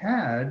then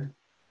had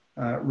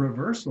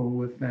reversal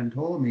with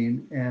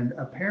phentolamine and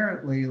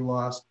apparently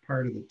lost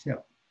part of the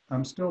tip.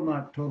 I'm still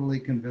not totally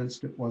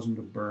convinced it wasn't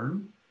a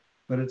burn,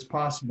 but it's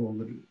possible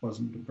that it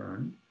wasn't a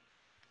burn.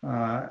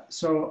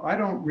 So I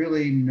don't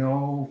really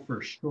know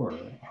for sure,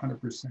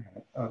 100%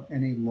 of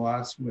any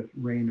loss with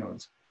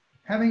Raynaud's.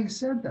 Having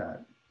said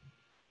that,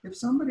 if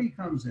somebody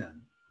comes in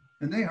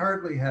and they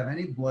hardly have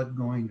any blood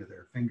going to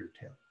their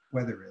fingertip,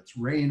 whether it's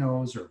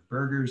Raynaud's or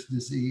Berger's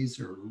disease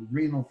or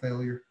renal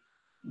failure,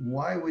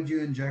 why would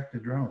you inject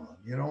adrenaline?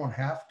 You don't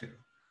have to.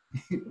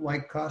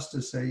 Like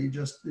Costa said, you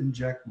just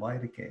inject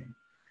lidocaine.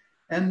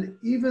 And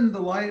even the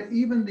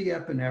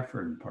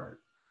epinephrine part,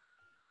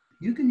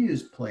 you can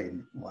use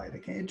plain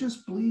lidocaine. It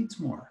just bleeds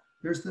more.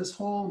 There's this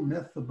whole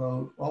myth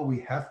about, oh, we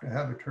have to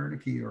have a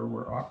tourniquet or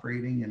we're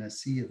operating in a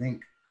sea of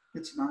ink.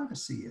 It's not a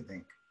sea of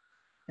ink.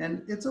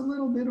 And it's a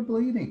little bit of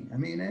bleeding. I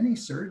mean, any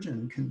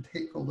surgeon can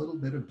take a little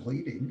bit of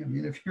bleeding. I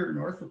mean, if you're an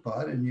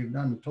orthopod and you've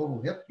done a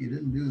total hip, you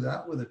didn't do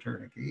that with a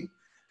tourniquet.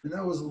 And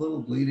that was a little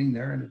bleeding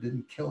there and it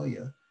didn't kill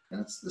you. And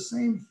it's the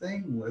same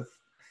thing with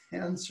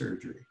hand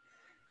surgery.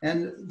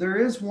 And there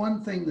is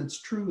one thing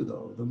that's true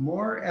though. The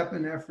more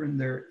epinephrine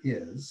there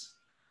is,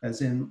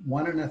 as in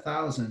 1 in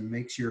 1,000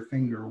 makes your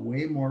finger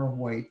way more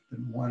white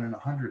than 1 in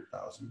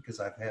 100,000, because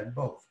I've had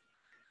both.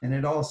 And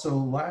it also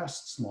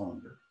lasts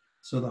longer.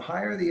 So the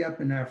higher the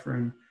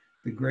epinephrine,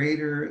 the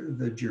greater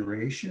the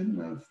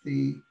duration of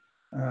the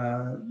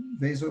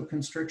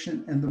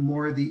vasoconstriction and the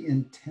more the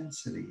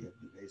intensity of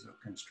the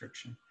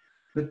vasoconstriction.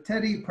 But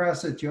Teddy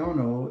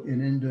Prasetyono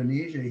in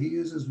Indonesia, he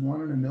uses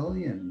 1 in a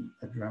million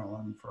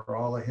adrenaline for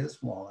all of his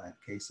WALANT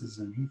cases,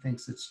 and he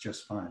thinks it's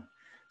just fine.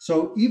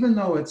 So even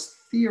though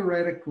it's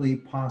theoretically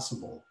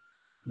possible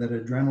that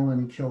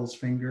adrenaline kills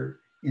finger,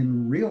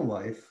 in real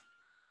life,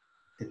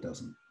 it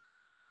doesn't.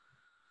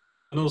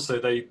 And also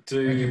they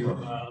do,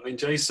 I mean,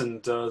 Jason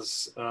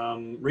does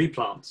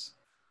replants.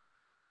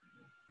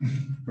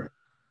 Right.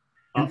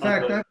 In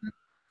fact,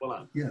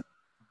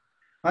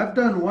 I've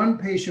done one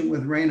patient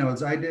with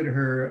Raynaud's. I did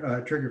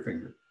her trigger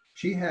finger.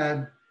 She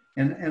had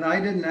And I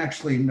didn't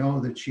actually know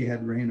that she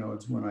had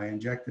Raynaud's when I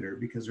injected her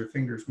because her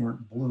fingers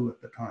weren't blue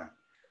at the time.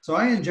 So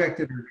I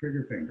injected her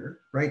trigger finger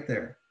right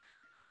there.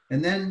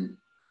 And then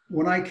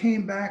when I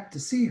came back to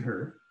see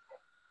her,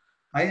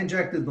 I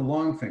injected the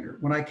long finger.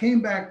 When I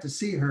came back to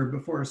see her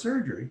before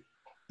surgery,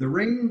 the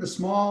ring, the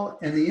small,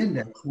 and the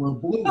index were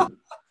blue.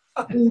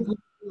 Blue, blue,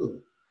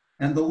 blue.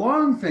 And the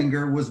long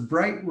finger was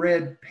bright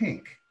red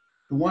pink,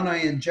 the one I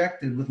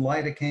injected with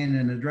lidocaine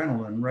and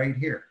adrenaline right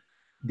here.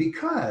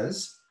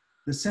 Because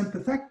the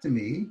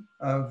sympathectomy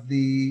of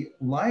the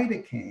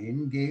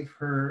lidocaine gave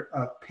her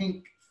a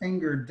pink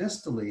finger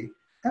distally.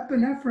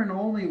 Epinephrine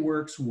only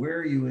works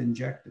where you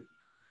inject it.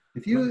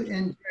 If you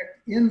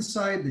inject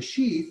inside the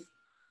sheath,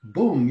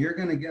 boom, you're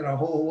going to get a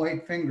whole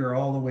white finger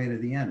all the way to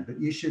the end. But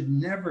you should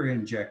never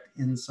inject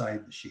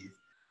inside the sheath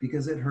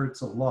because it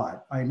hurts a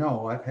lot. I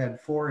know, I've had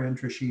 4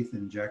 intrasheath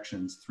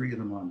injections, 3 of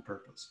them on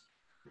purpose.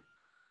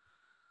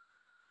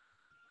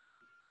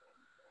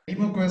 Any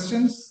more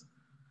questions?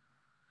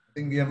 I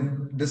think we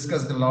have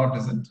discussed a lot,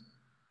 isn't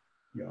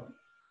it?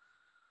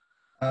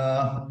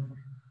 Yeah.